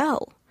let it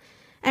go.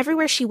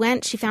 Everywhere she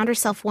went, she found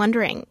herself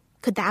wondering,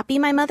 could that be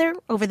my mother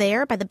over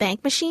there by the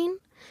bank machine?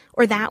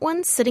 Or that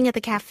one sitting at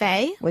the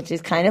cafe? Which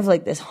is kind of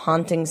like this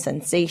haunting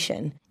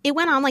sensation. It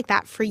went on like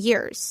that for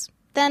years.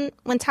 Then,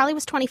 when Tali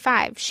was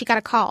 25, she got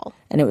a call.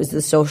 And it was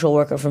the social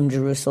worker from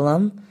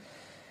Jerusalem.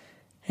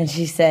 And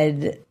she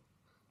said,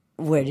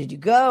 "Where did you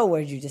go?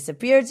 Where did you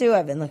disappear to?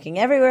 I've been looking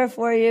everywhere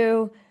for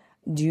you.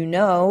 Do you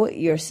know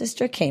your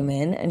sister came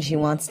in and she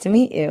wants to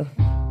meet you?"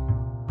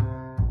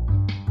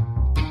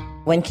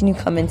 when can you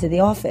come into the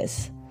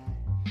office?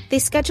 They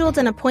scheduled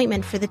an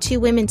appointment for the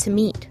two women to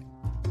meet.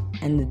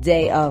 And the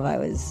day of, I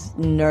was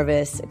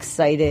nervous,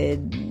 excited,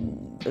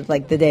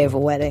 like the day of a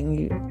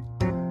wedding.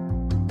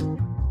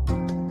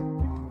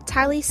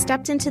 Tali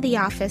stepped into the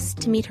office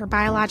to meet her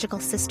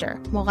biological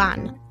sister,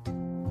 Moran.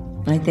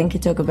 I think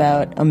it took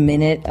about a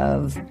minute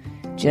of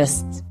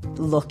just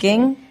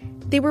looking.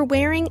 They were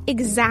wearing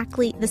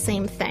exactly the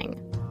same thing.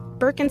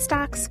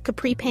 Birkenstocks,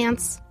 capri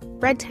pants,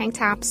 red tank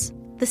tops,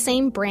 the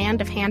same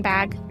brand of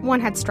handbag. One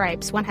had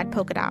stripes, one had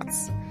polka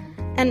dots.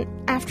 And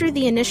after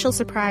the initial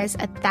surprise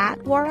at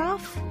that wore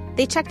off,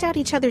 they checked out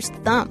each other's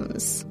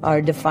thumbs.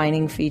 Our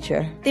defining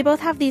feature. They both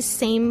have these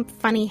same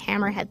funny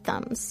hammerhead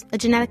thumbs, a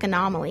genetic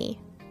anomaly.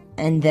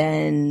 And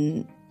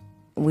then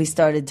we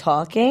started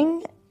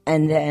talking,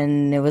 and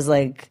then it was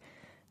like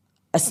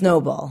a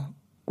snowball.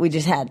 We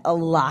just had a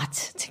lot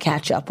to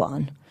catch up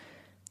on.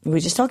 We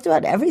just talked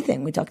about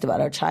everything. We talked about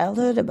our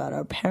childhood, about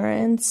our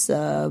parents,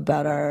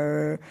 about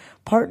our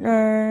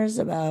partners,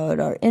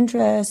 about our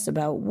interests,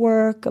 about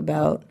work,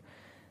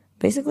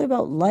 basically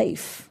about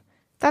life.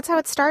 That's how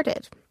it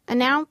started. And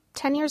now,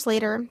 10 years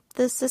later,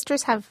 the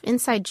sisters have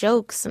inside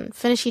jokes and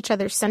finish each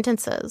other's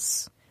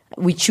sentences.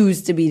 We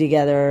choose to be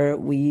together.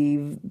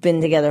 We've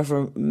been together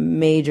for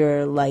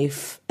major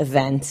life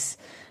events.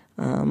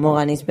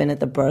 Morani's been at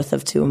the birth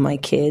of two of my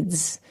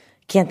kids.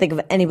 Can't think of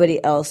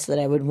anybody else that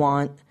I would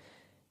want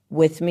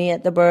with me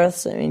at the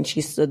births. I mean,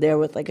 she stood there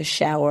with like a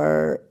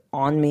shower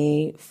on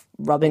me,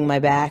 rubbing my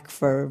back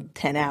for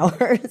 10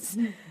 hours.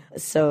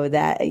 So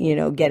that,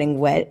 getting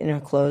wet in her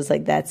clothes,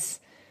 like that's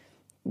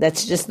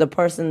just the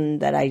person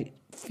that I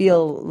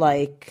feel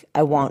like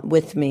I want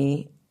with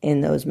me in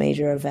those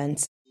major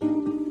events.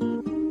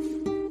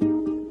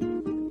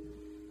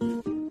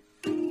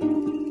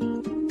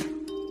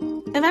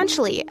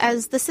 Eventually,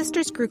 as the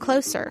sisters grew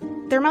closer,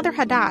 their mother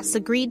Hadass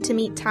agreed to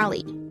meet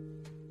Tali.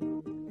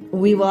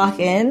 We walk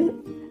in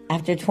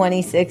after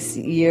 26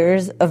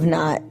 years of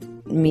not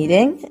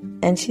meeting,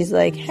 and she's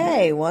like,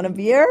 "Hey, want a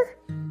beer?"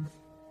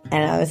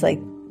 And I was like,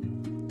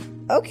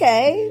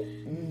 okay,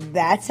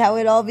 that's how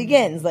it all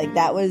begins. Like,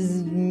 that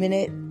was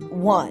minute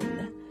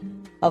 1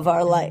 of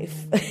our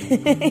life.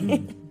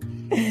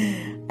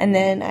 And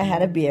then I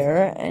had a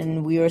beer,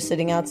 and we were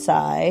sitting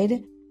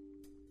outside.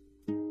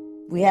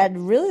 We had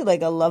really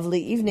like a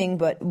lovely evening,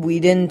 but we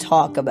didn't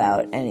talk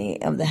about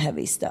any of the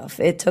heavy stuff.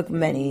 It took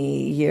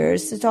many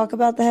years to talk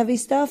about the heavy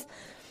stuff.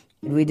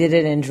 We did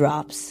it in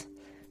drops,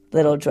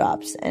 little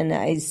drops. And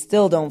I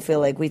still don't feel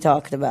like we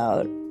talked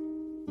about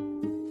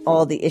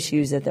all the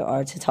issues that there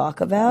are to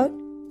talk about.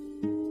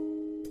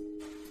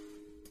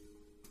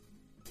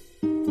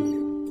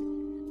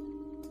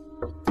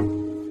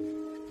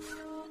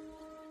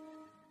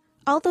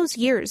 All those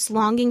years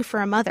longing for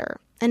a mother,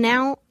 and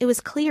now it was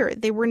clear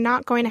they were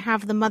not going to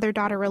have the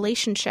mother-daughter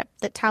relationship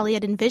that Tali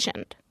had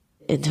envisioned.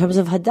 In terms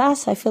of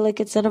Hadass, I feel like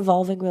it's an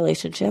evolving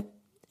relationship,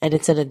 and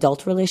it's an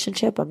adult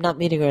relationship. I'm not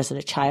meeting her as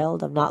a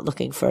child. I'm not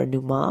looking for a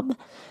new mom.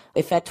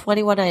 If at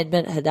 21 I had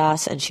met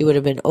Hadass and she would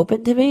have been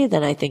open to me,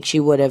 then I think she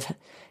would have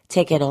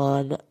taken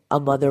on a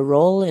mother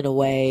role in a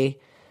way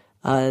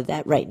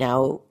that right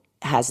now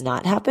has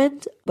not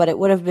happened. But it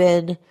would have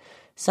been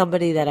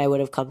somebody that I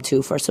would have come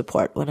to for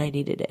support when I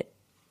needed it.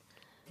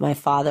 My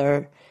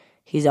father,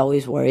 he's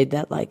always worried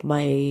that like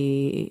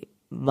my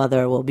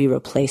mother will be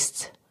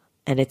replaced,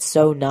 and it's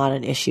so not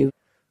an issue.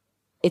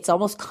 It's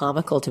almost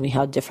comical to me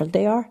how different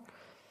they are.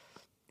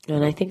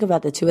 And I think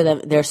about the two of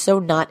them, they're so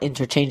not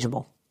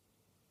interchangeable.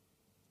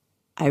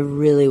 I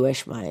really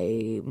wish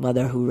my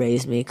mother who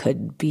raised me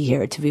could be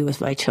here to be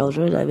with my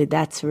children. I mean,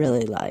 that's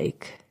really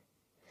like,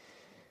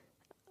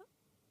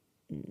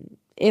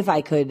 if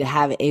I could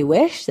have a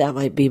wish, that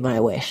might be my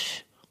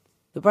wish.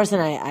 The person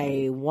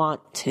I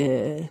want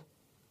to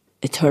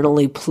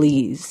eternally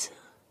please,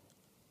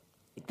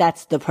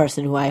 that's the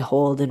person who I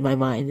hold in my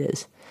mind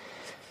is,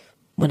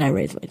 when I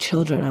raise my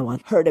children, I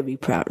want her to be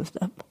proud of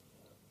them.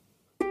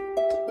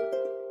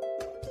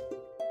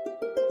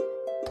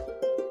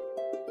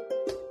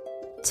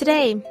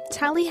 Today,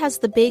 Tali has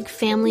the big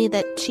family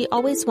that she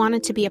always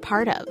wanted to be a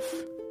part of.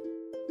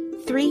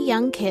 3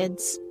 young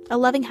kids, a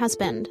loving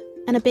husband,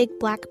 and a big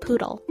black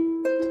poodle.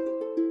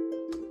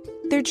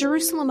 Their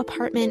Jerusalem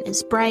apartment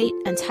is bright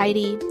and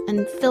tidy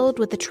and filled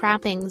with the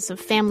trappings of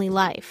family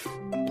life.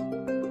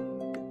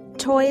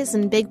 Toys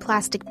in big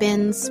plastic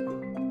bins,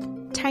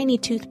 tiny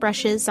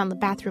toothbrushes on the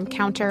bathroom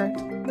counter,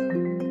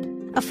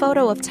 a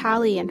photo of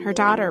Tali and her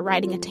daughter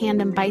riding a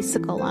tandem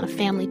bicycle on a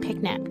family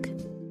picnic.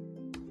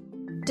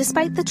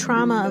 Despite the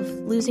trauma of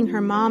losing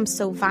her mom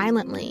so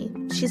violently,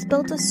 she's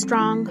built a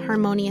strong,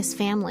 harmonious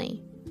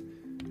family.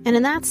 And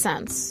in that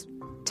sense,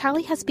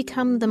 Tali has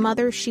become the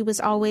mother she was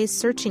always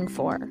searching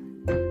for.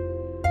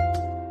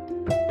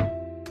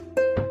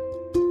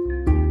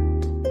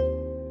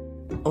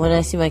 When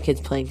I see my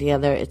kids playing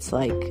together, it's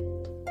like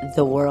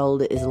the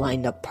world is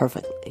lined up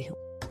perfectly.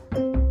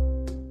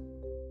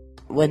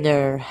 When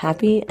they're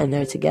happy and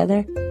they're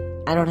together,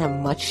 I don't have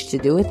much to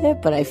do with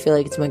it, but I feel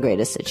like it's my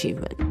greatest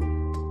achievement.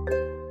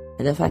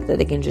 And the fact that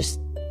they can just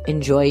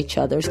enjoy each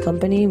other's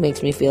company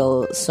makes me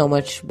feel so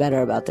much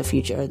better about the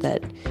future,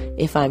 that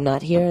if I'm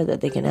not here,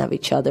 that they can have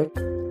each other.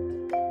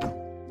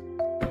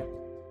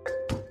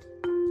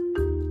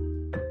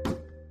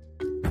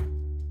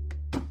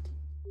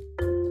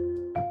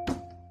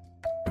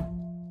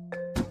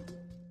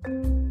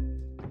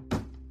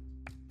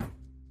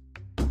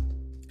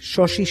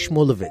 Shoshi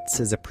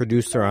Shmulevitz is a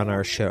producer on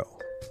our show.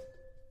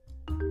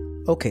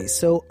 Okay,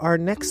 so our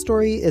next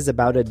story is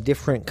about a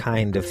different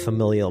kind of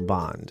familial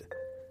bond.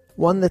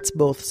 One that's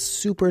both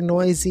super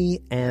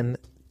noisy and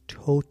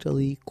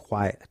totally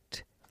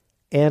quiet.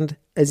 And,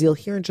 as you'll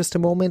hear in just a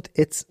moment,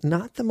 it's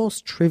not the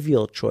most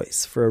trivial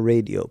choice for a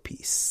radio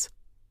piece.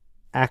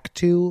 Act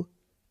 2,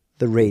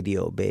 The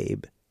Radio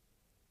Babe.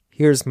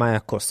 Here's Maya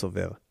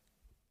Kosover.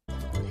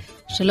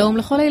 שלום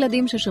לכל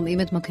הילדים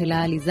ששומעים את מקהלה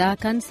העליזה,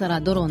 כאן שרה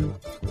דורון.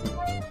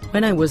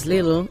 When I was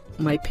little,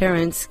 my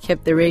parents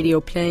kept the radio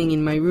playing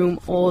in my room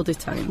all the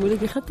time.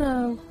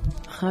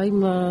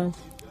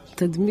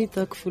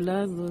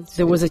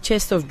 There was a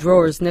chest of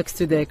drawers next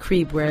to the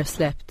crib where I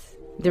slept.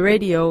 The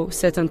radio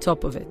sat on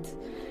top of it.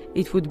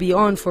 It would be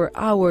on for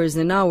hours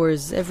and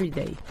hours every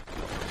day.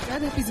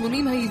 אחד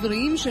הפזמונים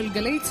העבריים של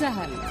גלי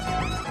צהל.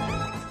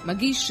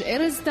 מגיש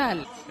ארז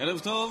טל.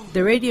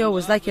 The radio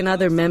was like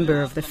another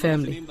member of the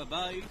family.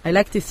 I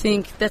like to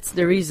think that's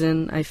the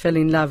reason I fell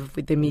in love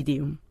with the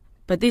medium.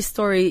 But this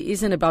story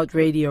isn't about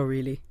radio,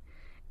 really.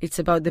 It's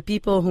about the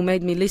people who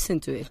made me listen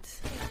to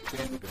it.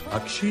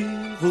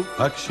 הקשיבו,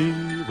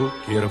 הקשיבו,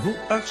 קרבו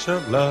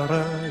עכשיו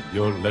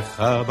לרדיו,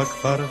 לך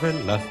בכפר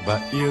ולך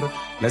בעיר,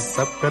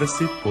 נספר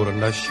סיפור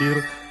נשיר,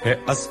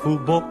 האספו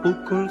בו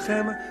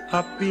וכולכם,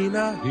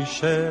 הפינה היא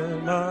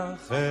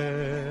שלכם.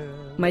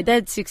 My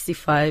dad's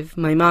 65,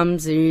 my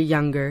mom's a year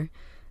younger.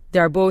 They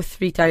are both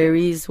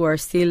retirees who are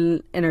still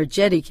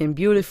energetic and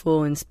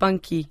beautiful and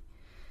spunky.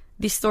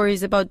 This story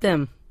is about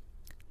them.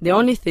 The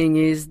only thing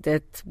is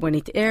that when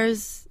it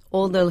airs,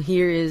 all they'll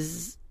hear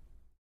is...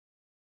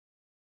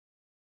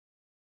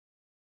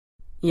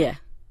 Yeah,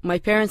 my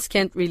parents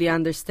can't really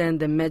understand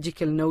the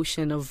magical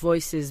notion of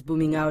voices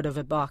booming out of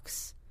a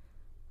box.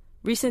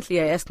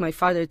 Recently I asked my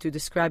father to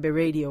describe a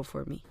radio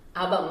for me.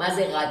 אבא, מה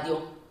זה רדיו?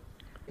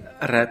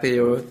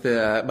 רדיו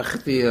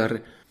בכתיר,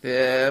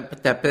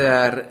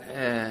 בטפר,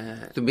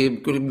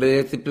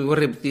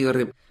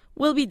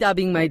 We'll be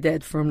dubbing my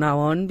dad from now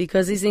on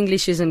because his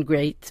English isn't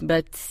great,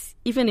 but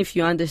even if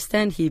you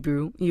understand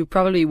Hebrew, you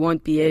probably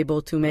won't be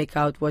able to make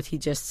out what he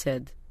just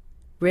said.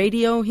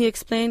 Radio, he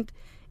explained,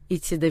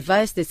 it's a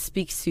device that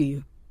speaks to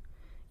you.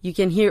 You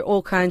can hear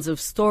all kinds of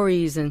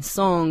stories and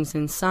songs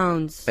and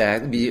sounds.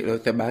 But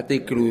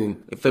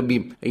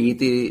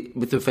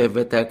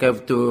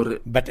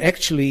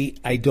actually,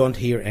 I don't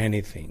hear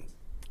anything.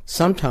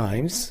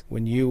 Sometimes,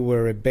 when you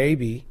were a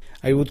baby,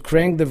 I would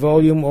crank the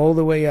volume all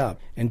the way up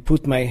and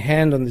put my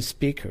hand on the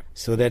speaker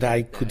so that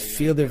I could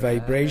feel the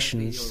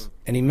vibrations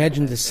and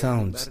imagine the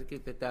sounds.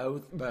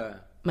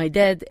 My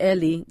dad,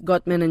 Eli,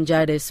 got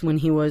meningitis when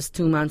he was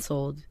 2 months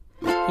old.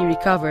 He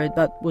recovered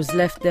but was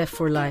left deaf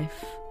for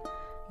life.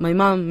 My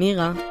mom,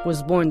 Mira,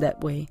 was born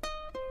that way.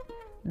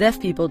 Deaf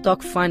people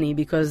talk funny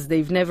because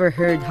they've never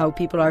heard how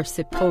people are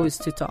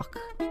supposed to talk.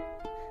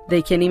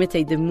 They can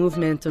imitate the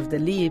movement of the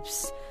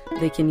lips,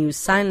 they can use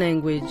sign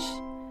language,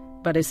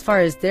 but as far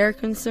as they're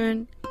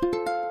concerned,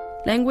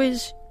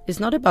 language is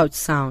not about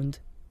sound.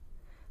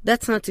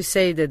 That's not to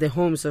say that the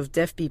homes of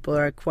deaf people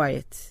are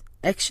quiet.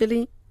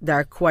 Actually, they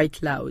are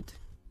quite loud.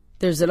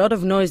 There's a lot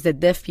of noise that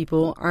deaf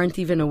people aren't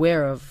even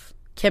aware of.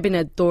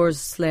 Cabinet doors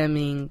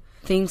slamming,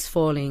 things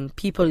falling,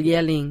 people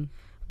yelling.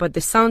 But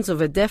the sounds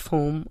of a deaf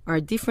home are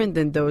different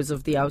than those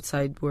of the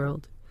outside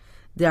world.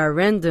 They are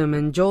random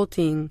and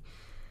jolting,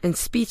 and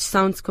speech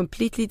sounds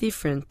completely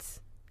different.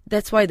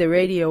 That's why the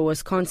radio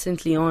was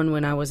constantly on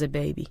when I was a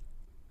baby.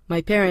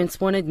 My parents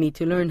wanted me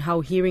to learn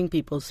how hearing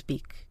people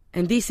speak,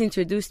 and this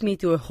introduced me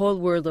to a whole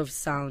world of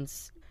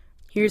sounds.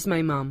 Here's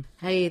my mom.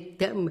 I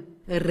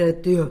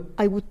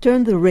would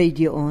turn the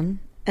radio on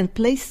and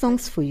play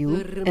songs for you,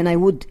 and I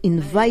would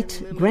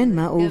invite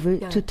Grandma over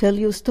to tell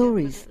you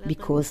stories,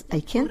 because I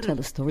can't tell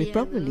a story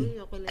properly.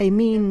 I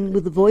mean,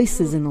 with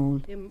voices and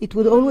all. It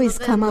would always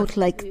come out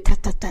like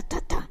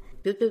ta-ta-ta-ta-ta.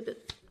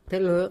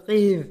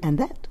 And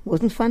that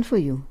wasn't fun for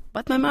you.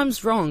 But my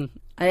mom's wrong.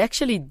 I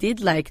actually did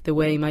like the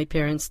way my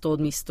parents told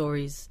me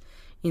stories,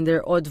 in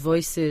their odd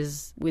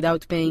voices,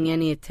 without paying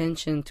any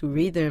attention to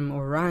rhythm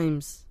or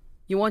rhymes.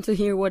 You want to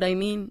hear what I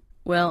mean?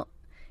 Well,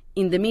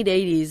 in the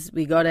mid-80s,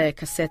 we got a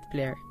cassette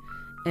player,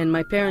 and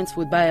my parents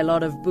would buy a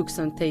lot of books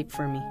on tape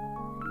for me.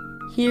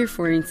 Here,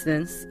 for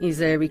instance,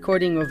 is a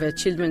recording of a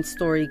children's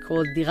story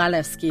called Dira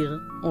Laskir,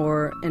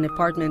 or An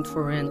Apartment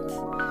for Rent.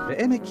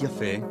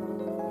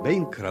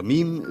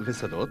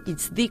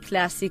 It's the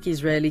classic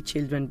Israeli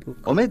children book.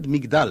 עומד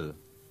מגדל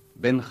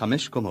בין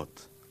 5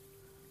 קומות.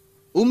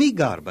 ומי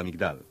גר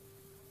במגדל?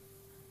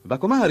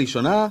 בקומה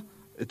הראשונה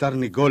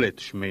תרנגולת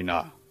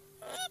שמנה.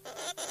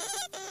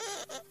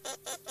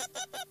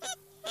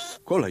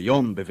 כל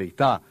היום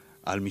בביתה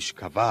על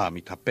משכבה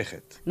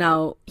מתהפכת.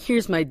 Now,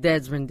 here's my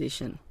dad's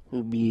rendition.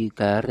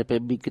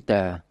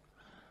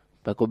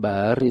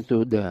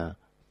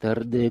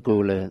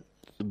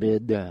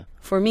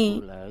 For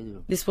me,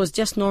 this was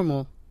just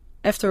normal.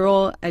 After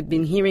all, I'd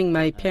been hearing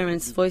my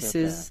parents'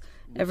 voices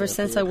ever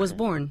since I was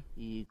born.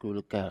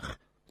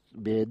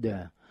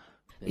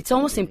 It's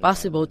almost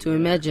impossible to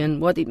imagine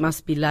what it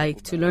must be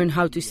like to learn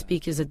how to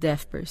speak as a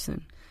deaf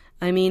person.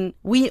 I mean,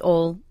 we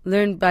all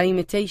learned by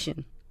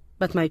imitation.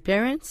 But my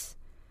parents?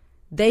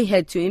 They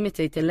had to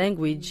imitate a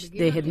language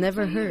they had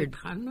never heard.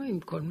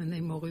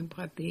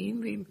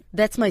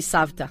 That's my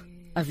Savta,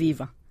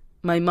 Aviva,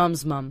 my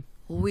mom's mom.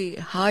 We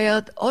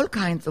hired all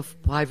kinds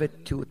of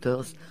private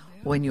tutors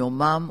when your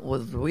mom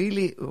was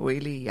really,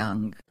 really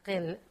young.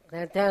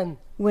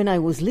 When I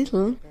was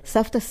little,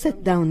 Savta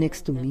sat down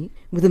next to me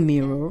with a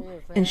mirror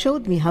and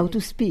showed me how to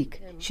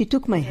speak. She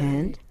took my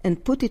hand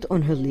and put it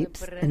on her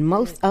lips and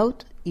mouthed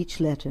out each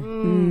letter.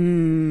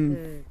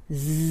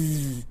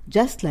 Z,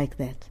 just like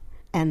that.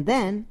 And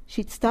then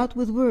she'd start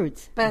with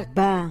words. Ba,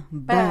 ba,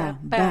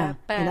 ba.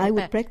 And I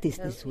would practice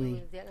this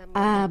way.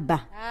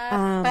 Abba,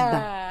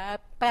 abba.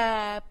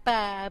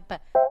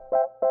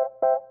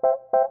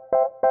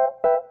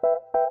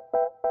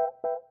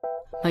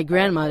 My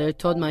grandmother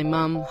taught my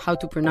mom how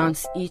to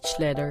pronounce each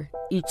letter,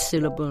 each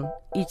syllable,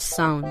 each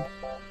sound,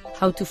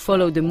 how to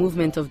follow the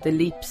movement of the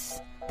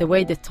lips, the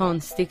way the tongue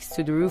sticks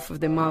to the roof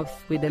of the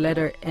mouth with the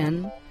letter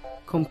N,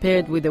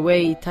 compared with the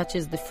way it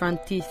touches the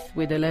front teeth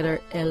with the letter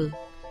L.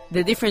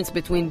 The difference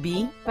between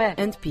B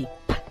and P,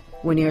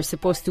 when you're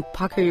supposed to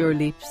pucker your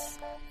lips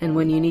and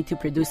when you need to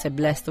produce a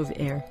blast of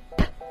air.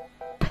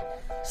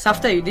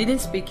 Savta, you didn't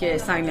speak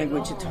sign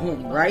language at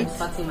home, right?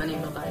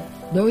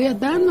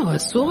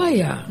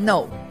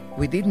 No,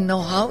 we didn't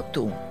know how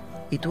to.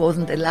 It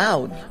wasn't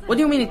allowed. What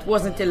do you mean it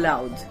wasn't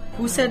allowed?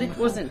 Who said it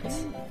wasn't?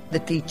 The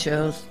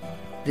teachers,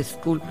 the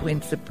school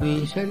principal.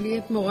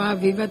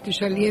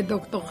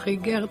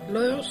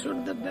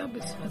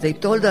 They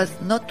told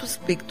us not to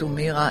speak to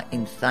Mira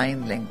in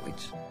sign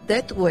language.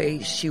 That way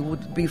she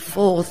would be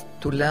forced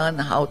to learn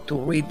how to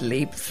read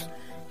lips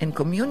and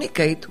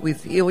communicate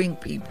with hearing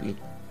people.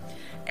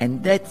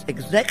 And that's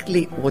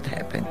exactly what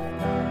happened.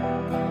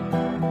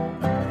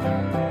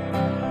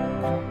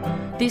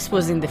 This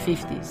was in the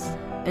 50s,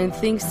 and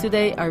things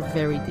today are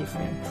very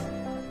different.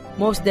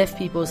 Most deaf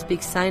people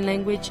speak sign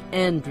language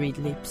and read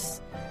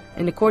lips.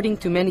 And according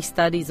to many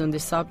studies on the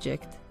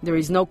subject, there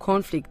is no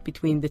conflict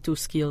between the two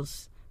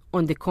skills.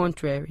 On the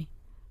contrary.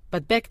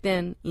 But back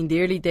then, in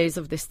the early days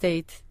of the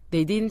state,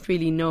 they didn't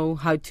really know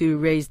how to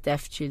raise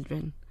deaf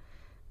children.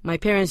 My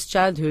parents'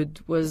 childhood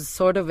was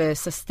sort of a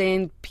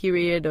sustained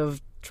period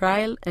of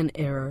trial and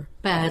error.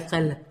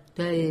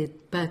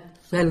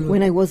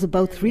 When I was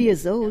about 3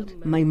 years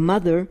old, my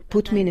mother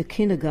put me in a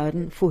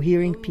kindergarten for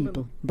hearing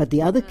people. But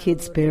the other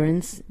kids'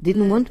 parents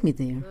didn't want me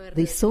there.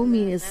 They saw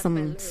me as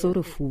some sort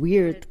of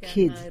weird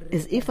kid,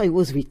 as if I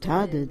was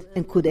retarded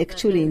and could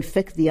actually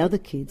infect the other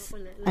kids.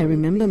 I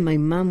remember my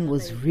mom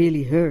was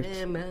really hurt.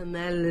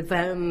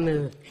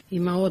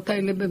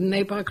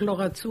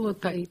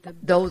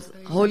 Those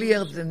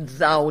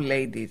holier-than-thou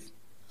ladies.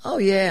 Oh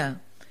yeah,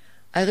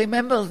 I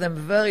remember them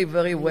very,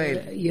 very well.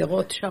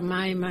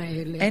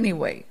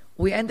 Anyway,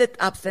 we ended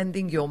up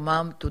sending your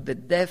mom to the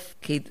deaf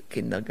kid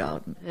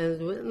kindergarten.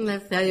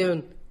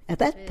 At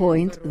that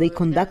point, they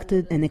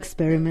conducted an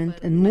experiment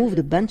and moved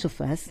a bunch of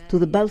us to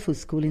the Balfour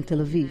School in Tel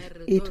Aviv.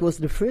 It was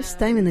the first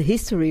time in the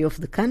history of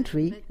the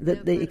country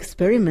that they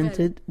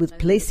experimented with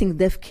placing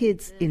deaf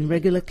kids in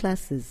regular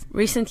classes.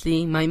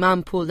 Recently, my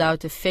mom pulled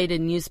out a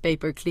faded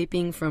newspaper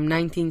clipping from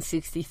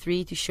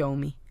 1963 to show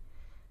me.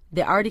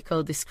 The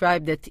article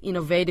described that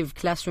innovative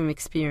classroom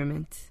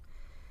experiment.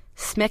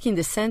 Smack in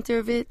the center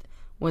of it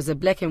was a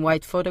black and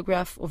white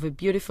photograph of a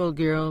beautiful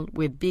girl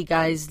with big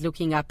eyes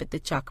looking up at the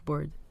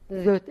chalkboard.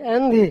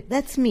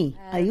 That's me.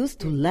 I used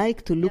to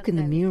like to look in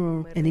the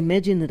mirror and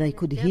imagine that I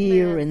could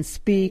hear and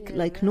speak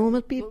like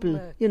normal people,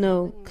 you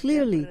know,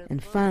 clearly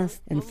and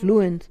fast and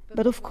fluent.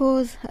 But of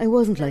course, I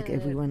wasn't like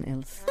everyone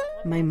else.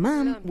 My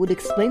mom would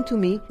explain to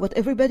me what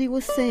everybody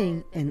was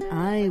saying, and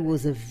I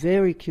was a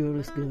very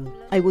curious girl.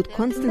 I would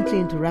constantly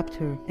interrupt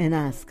her and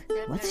ask,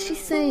 "What's she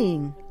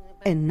saying?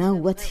 And now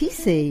what's he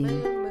saying?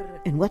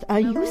 And what are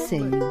you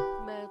saying?"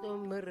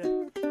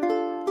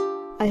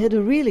 I had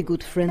a really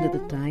good friend at the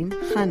time,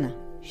 Hannah.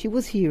 She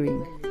was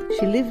hearing.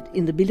 She lived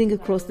in the building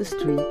across the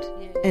street,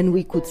 and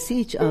we could see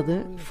each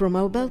other from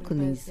our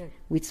balconies.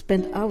 We'd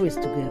spend hours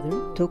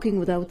together, talking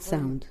without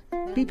sound.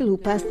 People who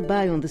passed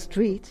by on the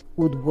street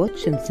would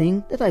watch and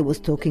think that I was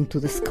talking to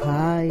the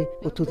sky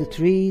or to the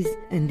trees,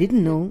 and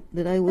didn't know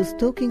that I was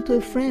talking to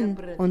a friend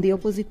on the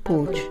opposite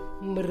porch.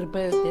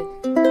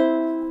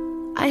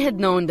 I had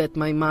known that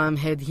my mom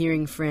had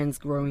hearing friends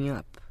growing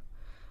up.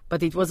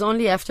 But it was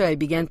only after I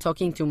began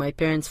talking to my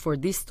parents for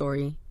this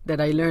story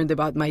that I learned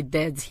about my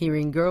dad's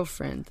hearing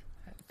girlfriend.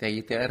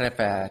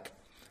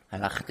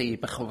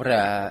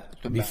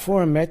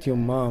 Before I met your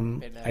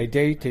mom, I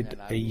dated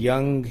a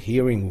young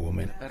hearing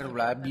woman.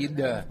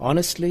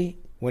 Honestly,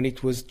 when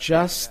it was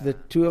just the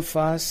two of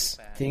us,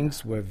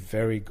 things were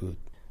very good.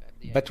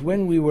 But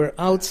when we were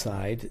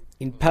outside,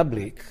 in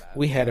public,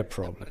 we had a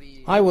problem.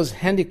 I was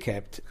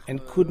handicapped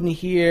and couldn't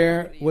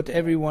hear what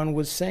everyone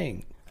was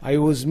saying. I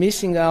was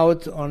missing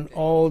out on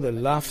all the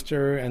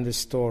laughter and the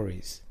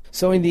stories.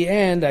 So in the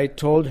end, I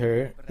told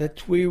her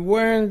that we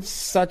weren't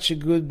such a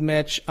good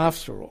match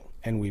after all,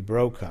 and we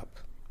broke up.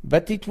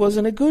 But it was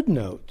on a good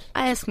note.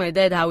 I asked my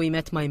dad how he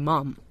met my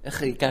mom.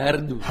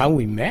 How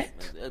we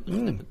met?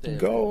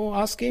 Go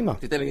ask Emma.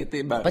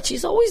 But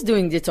she's always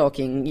doing the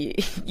talking.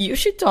 You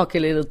should talk a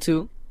little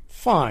too.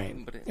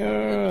 Fine.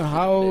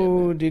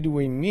 How did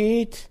we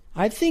meet?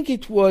 I think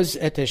it was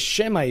at a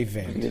Shema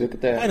event.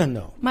 I don't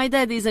know. My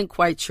dad isn't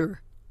quite sure,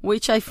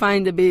 which I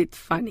find a bit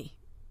funny.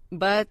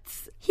 But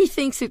he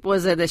thinks it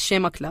was at a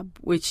Shema Club,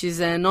 which is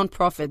a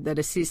non-profit that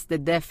assists the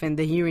deaf and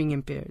the hearing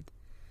impaired.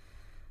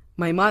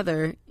 My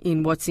mother,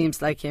 in what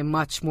seems like a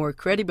much more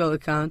credible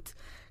account,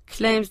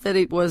 claims that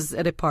it was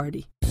at a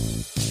party.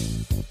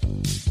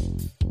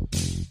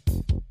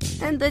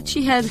 And that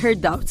she had her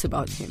doubts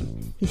about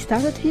him. He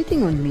started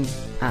hitting on me.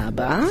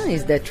 Abba,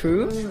 is that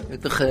true?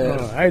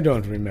 I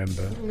don't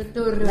remember.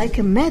 Like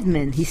a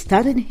madman, he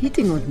started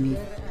hitting on me.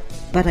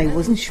 But I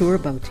wasn't sure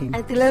about him.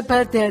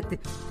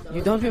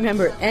 You don't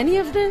remember any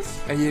of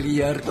this? I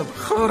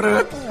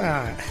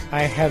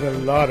had a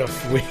lot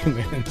of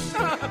women.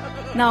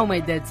 Now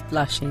my dad's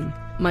blushing.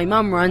 My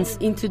mom runs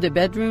into the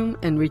bedroom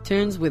and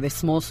returns with a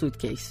small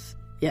suitcase.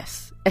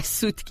 Yes, a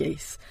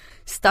suitcase,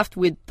 stuffed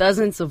with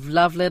dozens of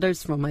love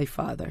letters from my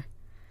father.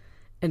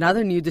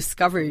 Another new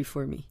discovery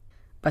for me.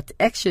 But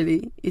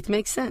actually, it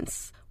makes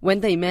sense. When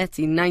they met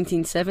in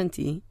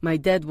 1970, my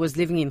dad was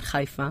living in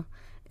Haifa,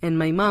 and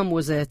my mom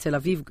was a Tel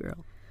Aviv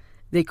girl.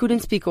 They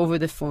couldn't speak over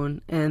the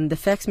phone, and the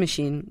fax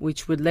machine,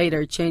 which would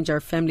later change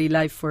our family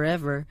life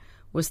forever,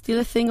 was still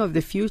a thing of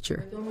the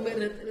future.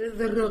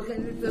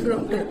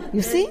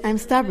 You see, I'm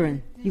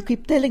stubborn. You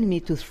keep telling me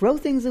to throw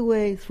things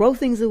away,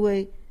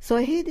 so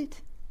I hid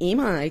it.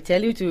 Ima, I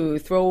tell you to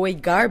throw away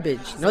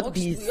garbage, not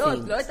these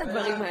things.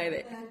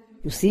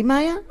 You see,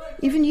 Maya?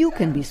 Even you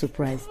can be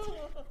surprised.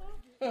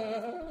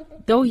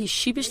 Though he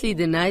sheepishly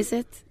denies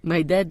it,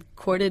 my dad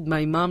courted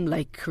my mom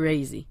like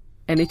crazy.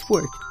 And it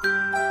worked.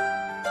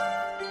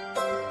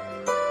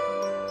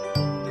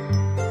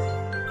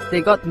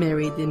 They got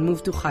married and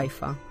moved to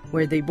Haifa,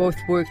 where they both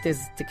worked as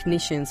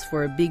technicians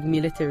for big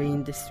military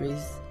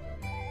industries.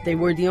 They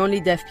were the only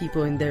deaf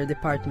people in their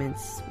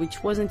departments,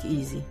 which wasn't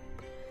easy.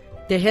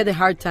 They had a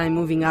hard time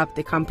moving up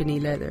the company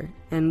ladder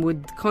and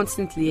would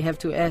constantly have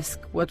to ask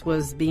what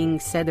was being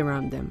said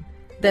around them.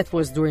 That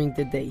was during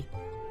the day.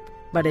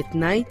 But at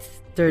night,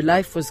 their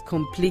life was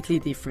completely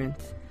different.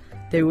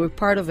 They were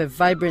part of a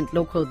vibrant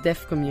local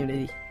deaf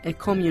community, a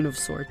commune of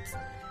sorts,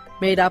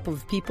 made up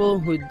of people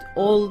who'd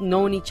all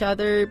known each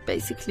other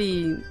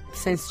basically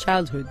since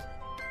childhood.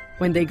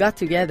 When they got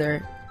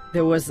together,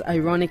 there was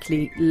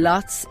ironically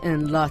lots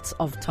and lots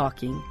of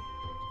talking.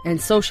 And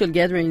social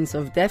gatherings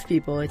of deaf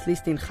people, at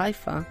least in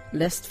Haifa,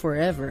 last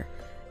forever.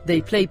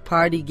 They play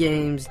party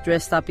games,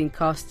 dressed up in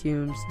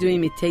costumes, do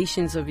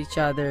imitations of each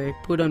other,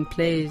 put on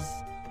plays.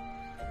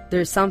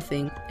 There's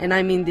something, and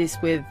I mean this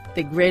with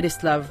the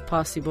greatest love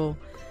possible,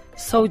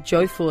 so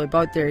joyful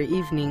about their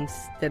evenings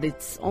that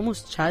it's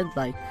almost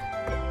childlike.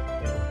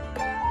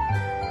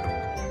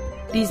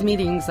 These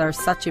meetings are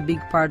such a big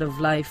part of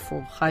life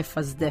for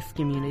Haifa's deaf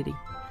community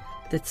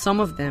that some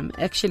of them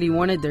actually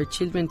wanted their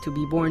children to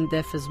be born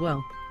deaf as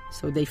well,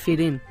 so they fit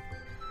in.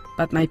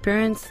 But my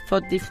parents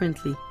thought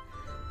differently.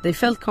 They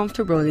felt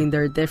comfortable in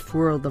their deaf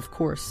world, of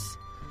course.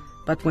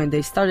 But when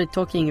they started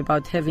talking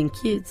about having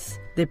kids,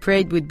 they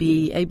prayed we'd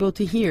be able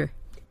to hear.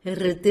 We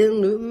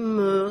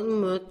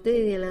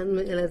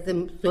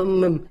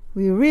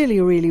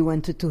really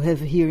wanted to have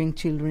hearing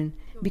children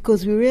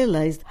because we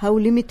realized how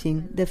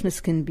limiting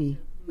deafness can be.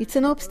 It's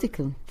an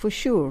obstacle, for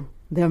sure.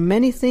 There are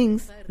many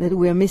things that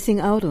we are missing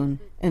out on,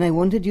 and I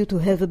wanted you to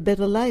have a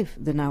better life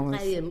than ours.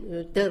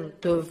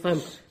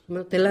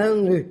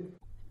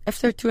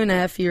 After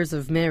 2.5 years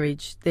of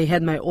marriage, they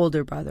had my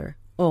older brother,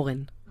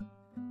 Oren.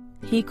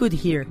 He could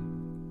hear.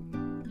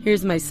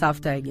 Here's my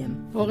Savta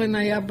again.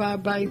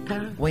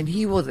 When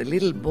he was a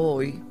little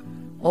boy,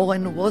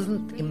 Oren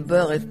wasn't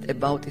embarrassed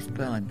about his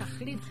parents.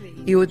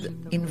 He would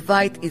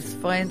invite his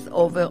friends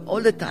over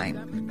all the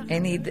time,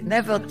 and he'd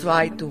never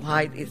try to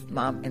hide his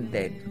mom and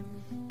dad.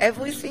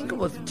 Everything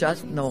was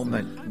just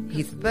normal.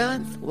 His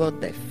parents were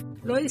deaf.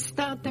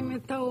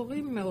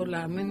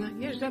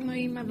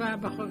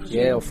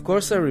 Yeah, of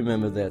course I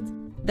remember that.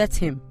 That's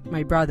him,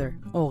 my brother,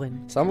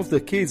 Oren. Some of the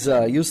kids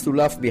used to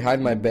laugh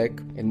behind my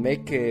back and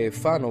make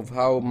fun of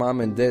how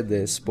mom and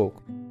dad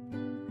spoke.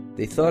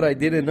 They thought I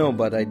didn't know,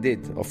 but I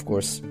did, of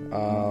course.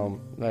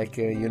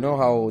 You know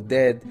how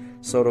dad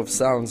sort of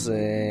sounds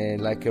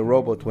like a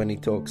robot when he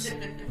talks.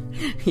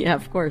 Yeah,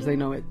 of course, I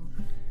know it.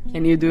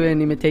 Can you do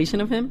an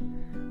imitation of him?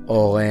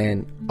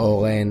 Oren,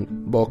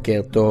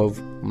 Boker Tov,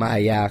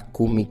 Maya,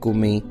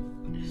 Kumi.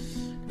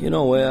 You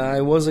know, when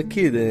I was a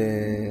kid,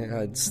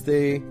 I'd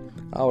stay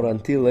out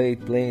until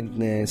 8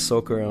 playing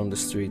soccer on the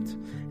street.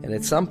 And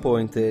at some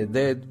point,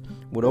 Dad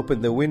would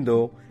open the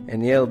window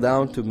and yell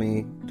down to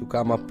me to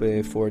come up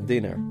for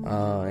dinner.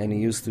 And he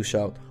used to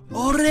shout,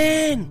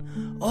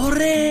 Oren!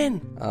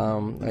 Oren!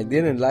 I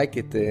didn't like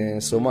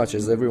it so much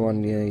as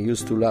everyone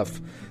used to laugh.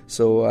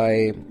 So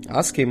I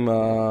asked him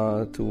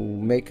to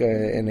make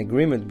an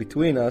agreement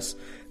between us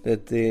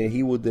that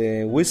he would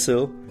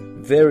whistle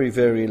very,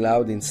 very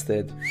loud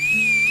instead.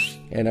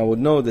 And I would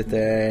know that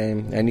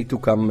I need to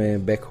come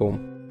back home.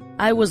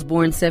 I was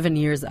born 7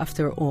 years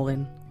after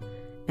Oren,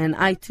 and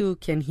I too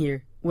can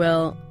hear.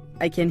 Well,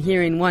 I can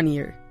hear in one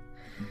ear.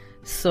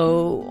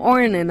 So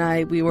Oren and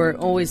I, we were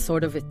always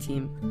sort of a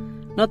team.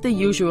 Not the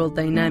usual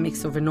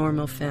dynamics of a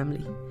normal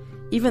family.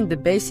 Even the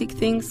basic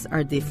things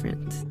are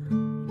different.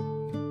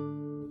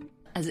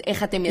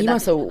 Ima,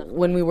 so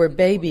when we were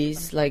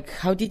babies, like,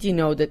 how did you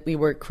know that we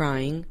were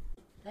crying?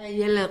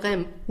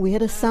 We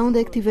had a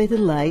sound-activated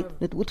light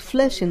that would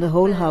flash in the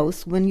whole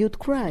house when you'd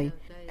cry,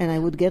 and I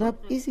would get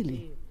up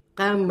easily.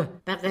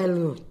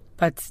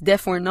 But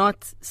deaf or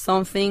not,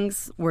 some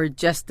things were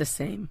just the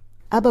same.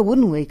 Abba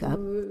wouldn't wake up,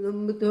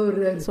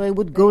 so I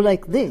would go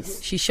like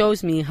this. She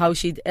shows me how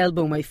she'd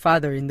elbow my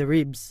father in the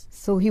ribs.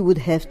 So he would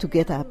have to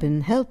get up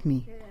and help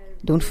me.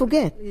 Don't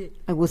forget,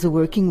 I was a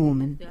working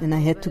woman, and I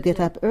had to get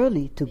up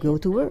early to go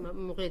to work.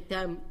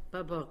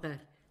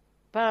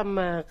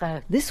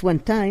 This one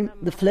time,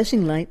 the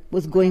flashing light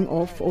was going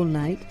off all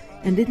night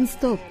and didn't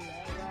stop.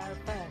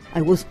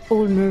 I was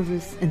all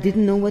nervous and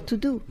didn't know what to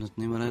do.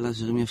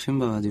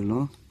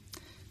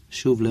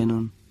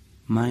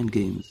 Mind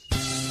games.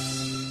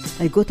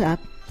 I got up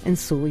and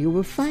saw you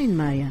were fine,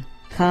 Maya.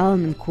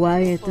 Calm and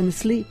quiet and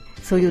asleep.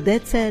 So your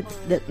dad said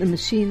that the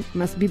machine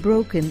must be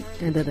broken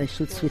and that I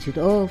should switch it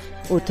off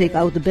or take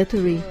out the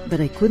battery, but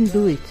I couldn't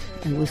do it.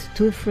 I was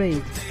too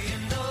afraid.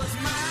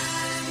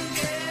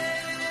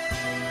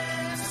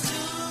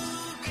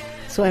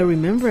 So I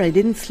remember I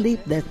didn't sleep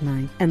that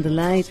night, and the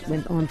light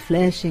went on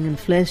flashing and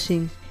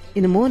flashing.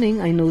 In the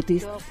morning I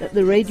noticed that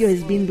the radio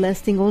has been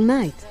blasting all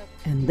night,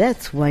 and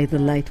that's why the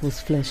light was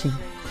flashing.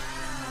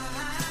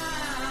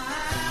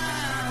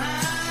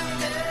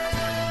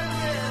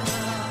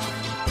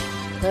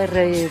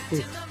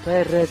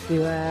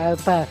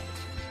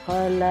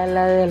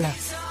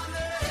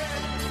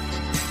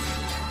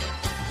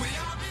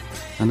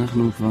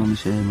 אנחנו כבר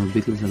נשאר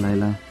מדביק לזה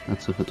לילה עד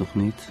סוף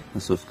התוכנית,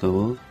 הסוף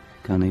קרוב.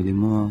 כאן אילי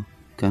מוהר,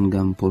 כאן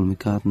גם פול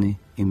מקארטני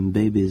עם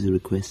Baby's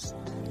Request.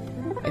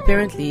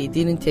 Apparently, it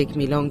didn't take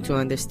me long to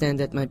understand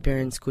that my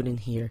parents couldn't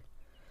hear.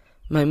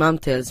 My mom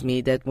tells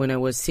me that when I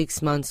was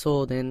 6 months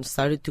old and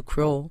started to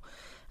crawl,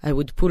 I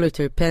would pull at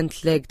her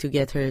pant leg to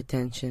get her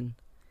attention.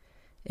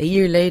 A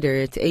year later,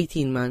 at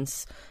 18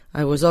 months,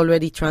 I was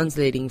already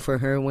translating for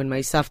her when my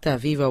Savta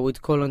Aviva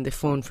would call on the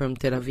phone from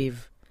Tel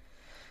Aviv.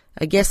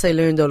 I guess I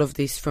learned all of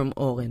this from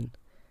Oren.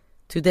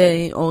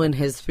 Today, Oren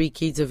has 3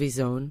 kids of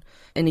his own,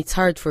 and it's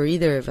hard for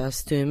either of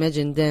us to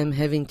imagine them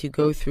having to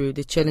go through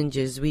the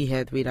challenges we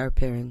had with our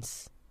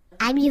parents.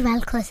 I'm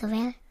Yuval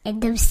Kosover,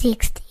 and I'm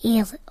 6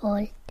 years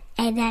old,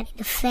 and I'm in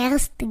the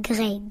 1st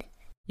grade.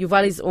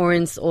 Yuval is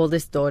Oren's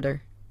oldest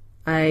daughter.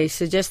 I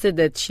suggested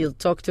that she'll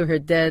talk to her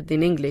dad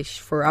in English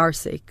for our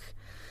sake,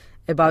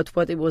 about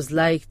what it was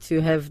like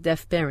to have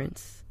deaf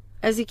parents.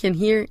 As you can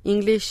hear,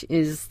 English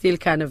is still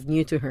kind of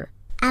new to her.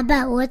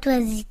 Abba, what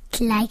was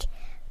it like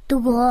to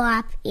grow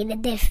up in a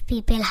deaf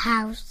people's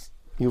house?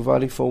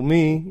 Yuvali, for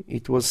me,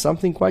 it was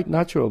something quite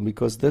natural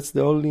because that's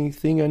the only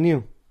thing I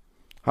knew.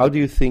 How do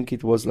you think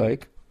it was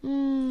like?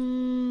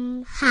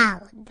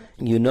 Hard.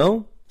 You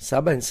know,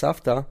 Saba and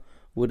Savta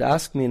would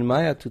ask me and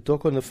Maya to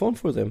talk on the phone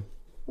for them.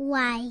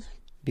 Why?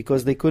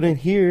 Because they couldn't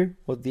hear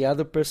what the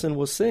other person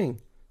was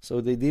saying, so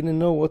they didn't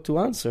know what to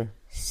answer.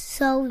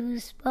 So you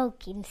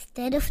spoke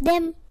instead of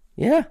them?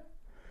 Yeah.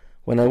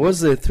 When I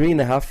was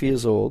 3.5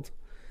 years old,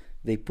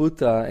 they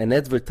put an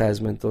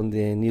advertisement on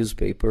the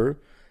newspaper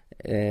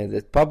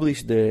that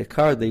published the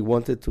car they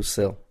wanted to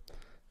sell.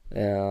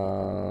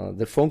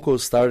 The phone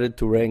calls started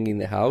to ring in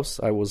the house.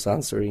 I was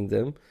answering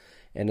them.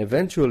 And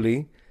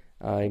eventually,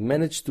 I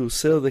managed to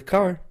sell the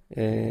car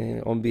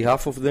on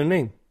behalf of their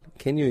name.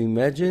 Can you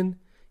imagine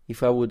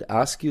if I would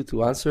ask you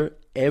to answer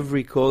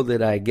every call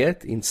that I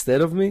get instead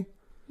of me?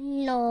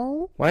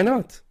 No. Why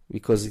not?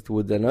 Because it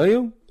would annoy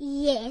you?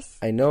 Yes.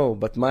 I know,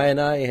 but Maya and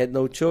I had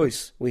no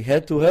choice. We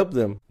had to help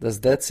them. Does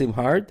that seem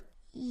hard?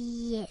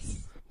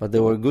 Yes. But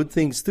there were good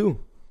things too.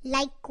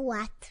 Like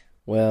what?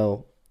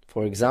 Well,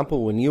 for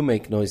example, when you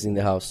make noise in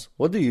the house,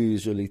 what do you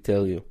usually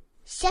tell you?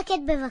 שקט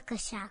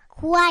בבקשה.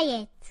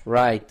 Quiet.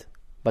 Right.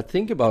 But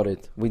think about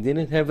it. We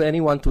didn't have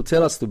anyone to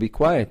tell us to be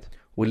quiet.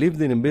 We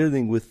lived in a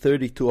building with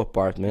 32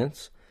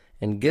 apartments,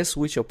 and guess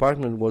which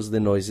apartment was the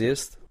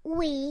noisiest?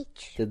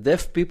 Which? The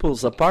deaf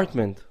people's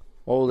apartment.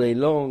 All day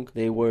long,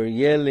 they were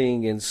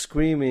yelling and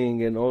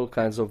screaming and all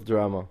kinds of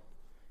drama.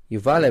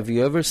 Yuval, have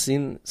you ever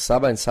seen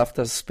Saba and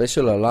Savta's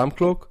special alarm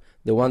clock?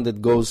 The one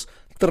that goes...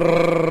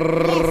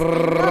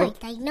 Yes,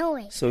 I know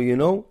it. So you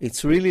know,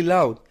 it's really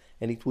loud,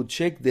 and it would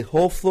shake the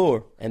whole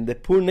floor. And the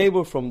poor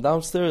neighbor from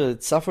downstairs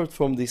had suffered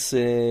from this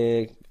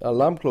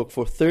alarm clock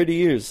for 30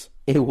 years.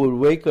 It would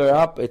wake her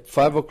up at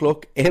 5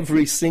 o'clock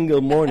every single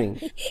morning.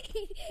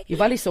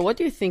 Yuvali, so what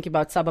do you think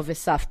about Saba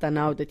Vesafta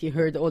now that you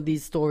heard all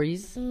these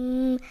stories?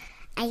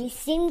 I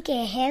think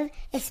I have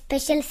a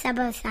special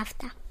Saba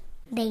Vesafta.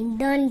 They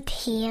don't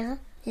hear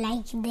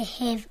like they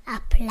have a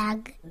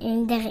plug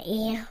in their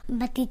ear,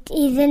 but it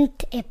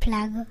isn't a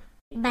plug.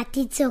 But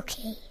it's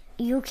okay.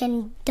 You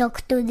can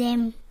talk to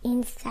them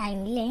in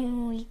sign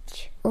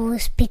language or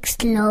speak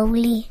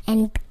slowly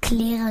and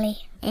clearly,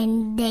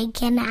 and they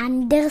can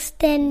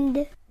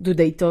understand. Do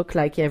they talk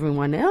like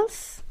everyone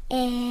else?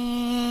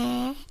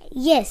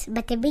 Yes,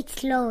 but a bit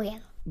slower.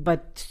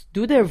 But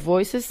do their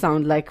voices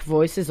sound like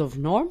voices of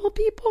normal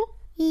people?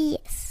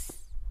 Yes.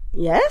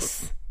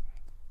 Yes?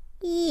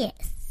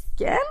 Yes.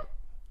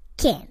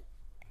 Can?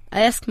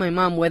 I asked my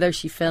mom whether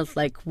she felt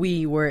like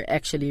we were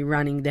actually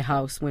running the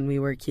house when we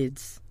were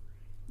kids.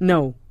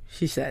 No,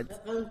 she said.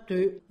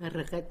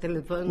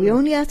 We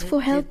only asked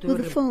for help with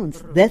the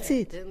phones. That's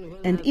it.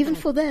 And even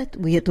for that,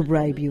 we had to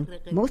bribe you.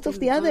 Most of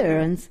the other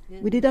errands,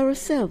 we did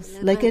ourselves,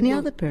 like any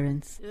other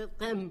parents.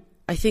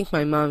 I think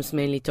my mom's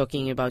mainly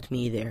talking about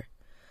me there.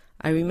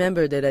 I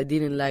remember that I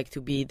didn't like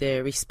to be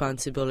the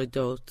responsible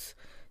adult,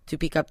 to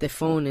pick up the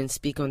phone and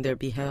speak on their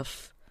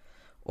behalf,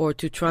 or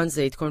to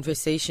translate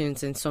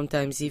conversations and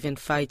sometimes even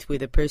fight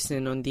with the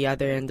person on the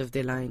other end of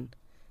the line.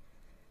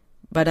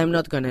 But I'm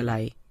not gonna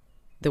lie.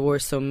 There were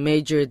some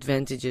major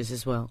advantages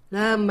as well.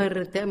 Yeah,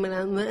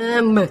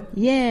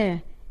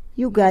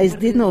 you guys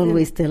didn't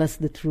always tell us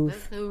the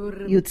truth.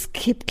 You'd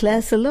skip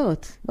class a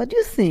lot. What do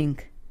you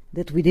think?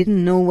 That we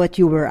didn't know what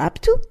you were up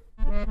to?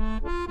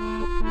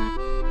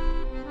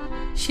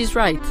 She's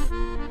right.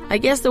 I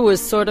guess there was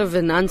sort of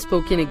an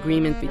unspoken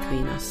agreement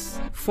between us.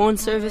 Phone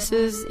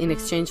services in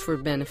exchange for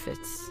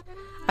benefits.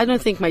 I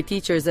don't think my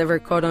teachers ever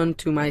caught on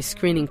to my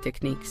screening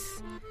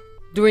techniques.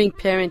 During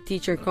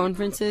parent-teacher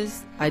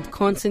conferences, I'd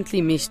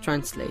constantly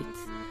mistranslate.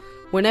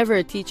 Whenever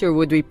a teacher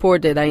would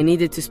report that I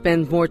needed to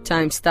spend more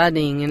time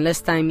studying and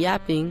less time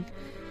yapping,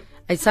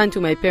 I'd sign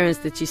to my parents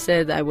that she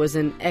said I was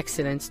an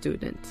excellent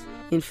student.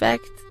 In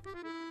fact,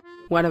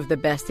 one of the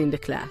best in the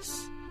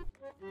class.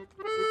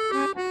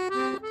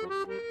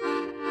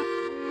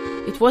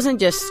 It wasn't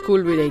just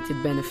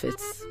school-related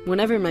benefits.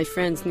 Whenever my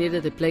friends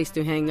needed a place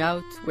to hang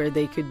out where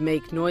they could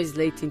make noise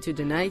late into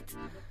the night,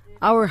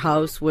 our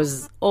house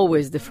was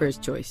always the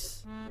first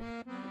choice.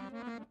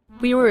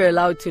 We were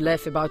allowed to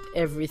laugh about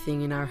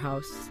everything in our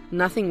house.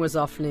 Nothing was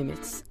off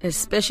limits,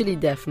 especially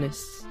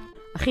deafness.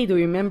 Achi, do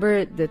you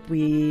remember that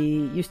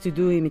we used to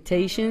do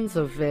imitations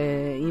of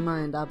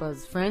Ima and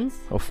Abba's friends?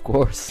 Of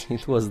course,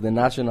 it was the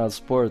national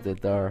sport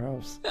at our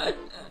house.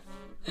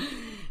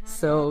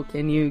 So,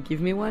 can you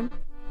give me one?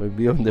 We'll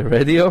be on the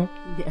radio?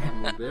 Yeah.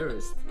 I'm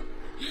embarrassed.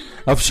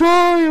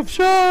 Afshai,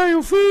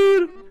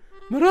 Ofir,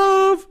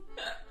 Merav.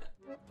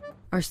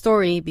 Our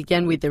story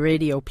began with the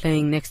radio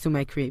playing next to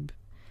my crib.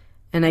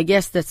 And I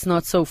guess that's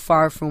not so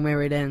far from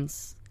where it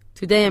ends.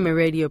 Today I'm a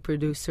radio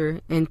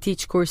producer and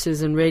teach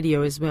courses on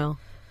radio as well.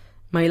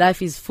 My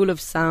life is full of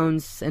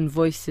sounds and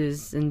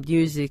voices and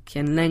music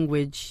and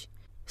language.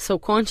 So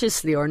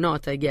consciously or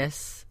not, I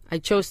guess, I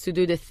chose to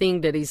do the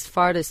thing that is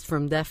farthest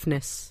from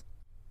deafness.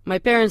 My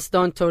parents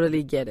don't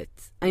totally get it.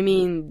 I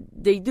mean,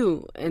 they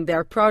do, and they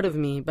are proud of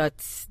me,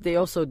 but they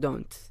also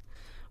don't.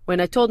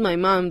 When I told my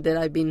mom that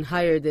I'd been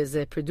hired as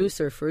a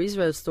producer for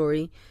Israel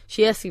Story,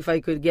 she asked if I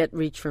could get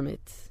rich from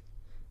it.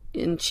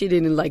 And she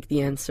didn't like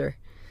the answer.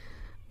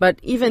 But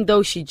even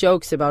though she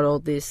jokes about all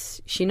this,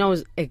 she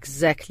knows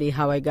exactly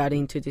how I got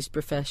into this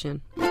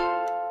profession.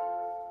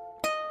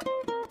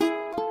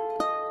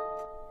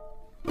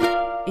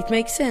 It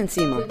makes sense,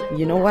 Ima.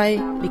 You know why?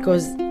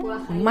 Because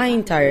my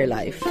entire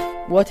life,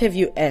 what have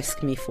you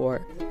asked me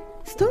for?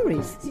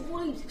 Stories.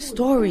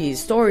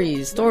 Stories.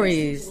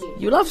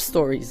 You love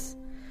stories.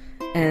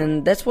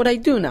 And that's what I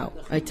do now.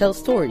 I tell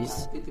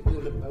stories.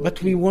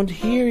 But we won't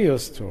hear your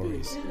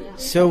stories.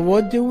 So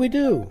what do?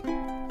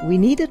 We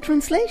need a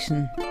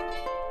translation.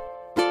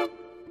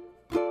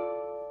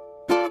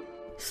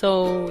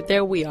 So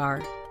there we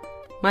are.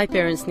 My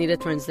parents need a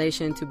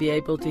translation to be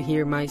able to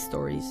hear my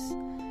stories.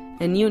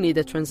 And you need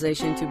a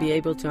translation to be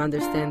able to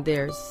understand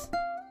theirs.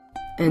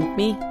 And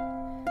me?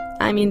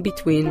 I'm in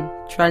between,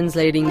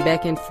 translating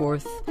back and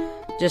forth,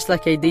 just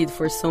like I did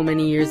for so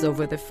many years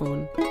over the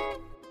phone.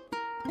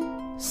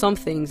 Some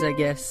things, I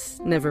guess,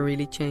 never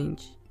really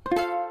change.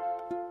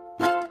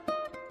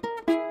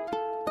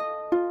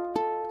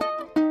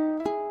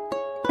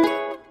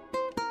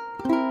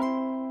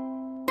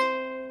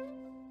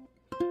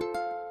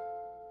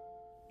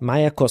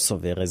 Maya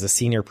Kosover is a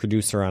senior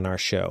producer on our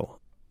show.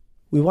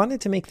 We wanted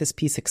to make this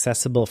piece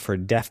accessible for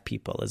deaf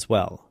people as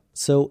well.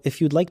 So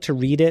if you'd like to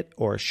read it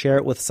or share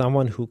it with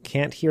someone who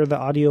can't hear the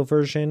audio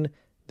version,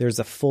 there's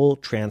a full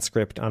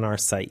transcript on our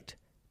site,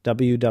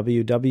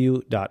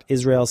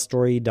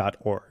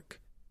 www.israelstory.org.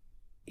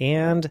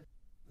 And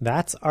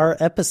that's our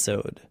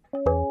episode.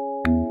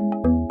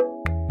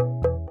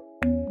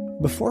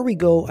 Before we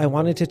go, I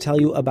wanted to tell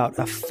you about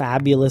a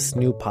fabulous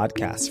new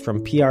podcast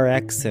from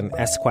PRX and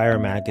Esquire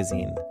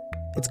magazine.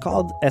 It's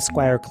called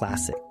Esquire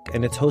Classic,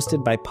 and it's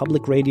hosted by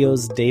Public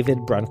Radio's David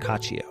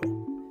Brancaccio.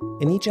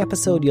 In each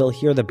episode, you'll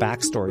hear the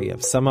backstory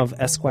of some of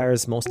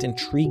Esquire's most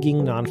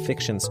intriguing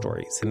nonfiction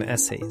stories and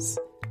essays.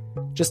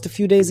 Just a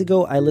few days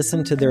ago, I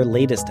listened to their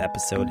latest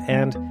episode,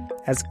 and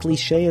as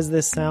cliché as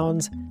this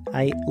sounds,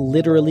 I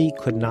literally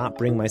could not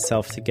bring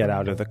myself to get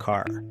out of the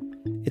car.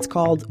 It's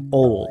called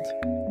Old,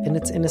 and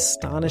it's an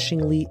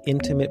astonishingly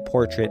intimate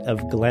portrait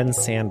of Glenn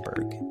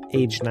Sandberg,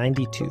 age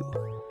 92,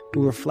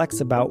 who reflects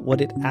about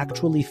what it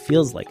actually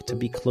feels like to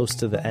be close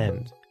to the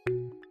end.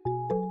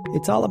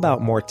 It's all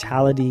about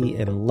mortality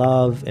and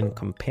love and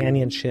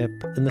companionship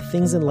and the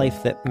things in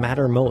life that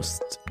matter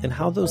most, and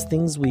how those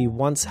things we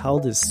once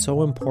held as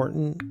so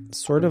important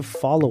sort of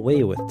fall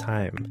away with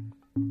time.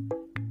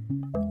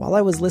 While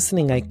I was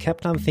listening, I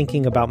kept on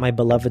thinking about my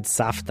beloved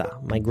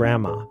Savta, my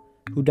grandma,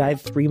 who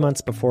died 3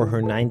 months before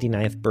her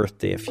 99th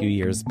birthday a few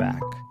years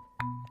back.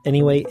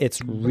 Anyway, it's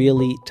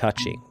really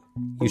touching.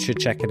 You should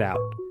check it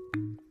out.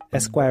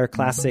 Esquire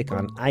Classic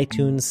on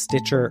iTunes,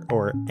 Stitcher,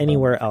 or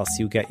anywhere else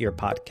you get your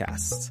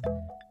podcasts.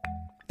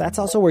 That's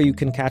also where you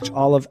can catch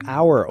all of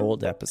our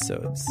old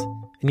episodes.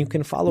 And you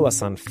can follow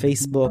us on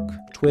Facebook,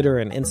 Twitter,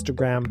 and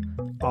Instagram,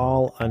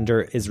 all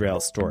under Israel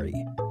Story.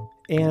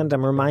 And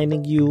I'm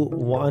reminding you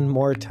one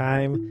more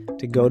time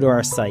to go to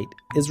our site,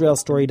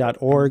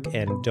 israelstory.org,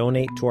 and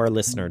donate to our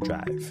listener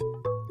drive.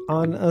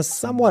 On a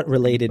somewhat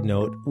related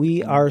note,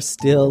 we are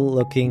still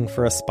looking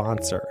for a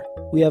sponsor.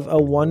 We have a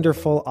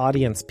wonderful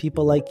audience,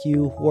 people like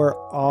you who are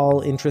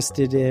all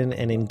interested in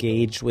and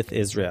engaged with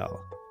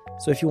Israel.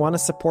 So if you want to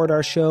support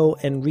our show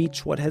and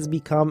reach what has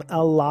become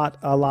a lot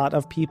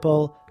of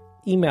people,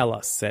 email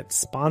us at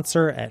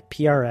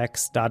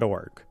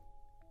sponsor@prx.org.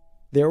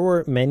 There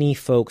were many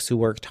folks who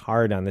worked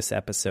hard on this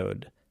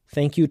episode.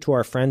 Thank you to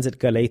our friends at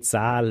Galei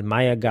Tzahal,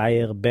 Maya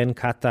Gayer, Ben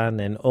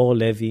Katan, and Or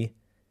Levi.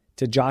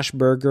 To Josh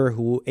Berger,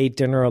 who ate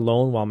dinner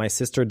alone while my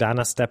sister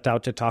Dana stepped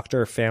out to talk to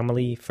her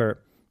family for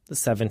the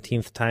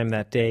 17th time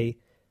that day.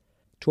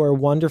 To our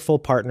wonderful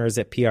partners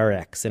at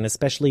PRX, and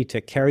especially to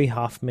Carrie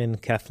Hoffman,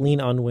 Kathleen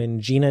Unwin,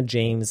 Gina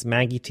James,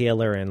 Maggie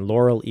Taylor, and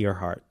Laurel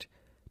Earhart.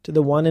 To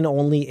the one and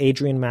only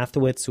Adrian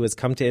Mathowitz, who has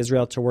come to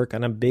Israel to work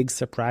on a big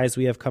surprise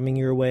we have coming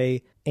your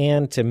way.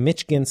 And to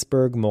Mitch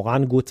Ginsberg,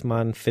 Moran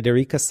Gutman,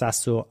 Federica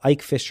Sasso,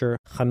 Ike Fisher,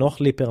 Chanoch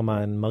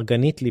Lipperman,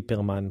 Marganit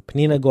Lipperman,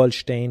 Pnina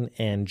Goldstein,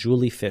 and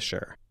Julie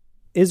Fisher.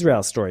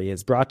 Israel Story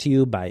is brought to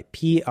you by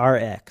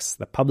PRX,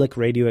 the Public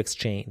Radio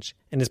Exchange,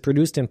 and is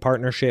produced in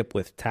partnership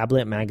with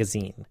Tablet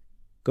Magazine.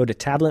 Go to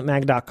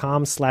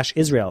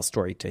tabletmag.com/Israel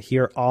Story to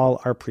hear all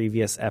our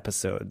previous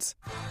episodes.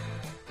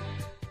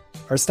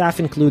 Our staff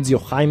includes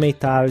Yochai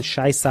Meital,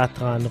 Shai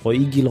Satran, Roy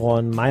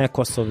Gilron, Maya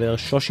Kosover,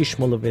 Shoshi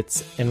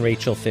Shmulevitz, and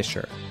Rachel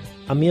Fisher.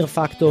 Amir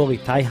Factor,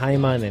 Itai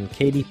Hyman, and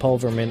Katie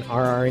Pulverman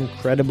are our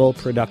incredible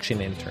production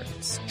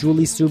interns.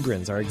 Julie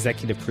Subrins, our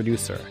executive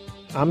producer.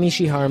 I'm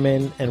Mishi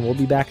Harman, and we'll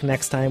be back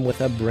next time with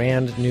a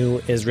brand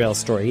new Israel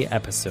Story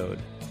episode.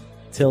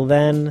 Till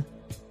then,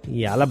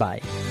 yalla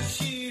bye.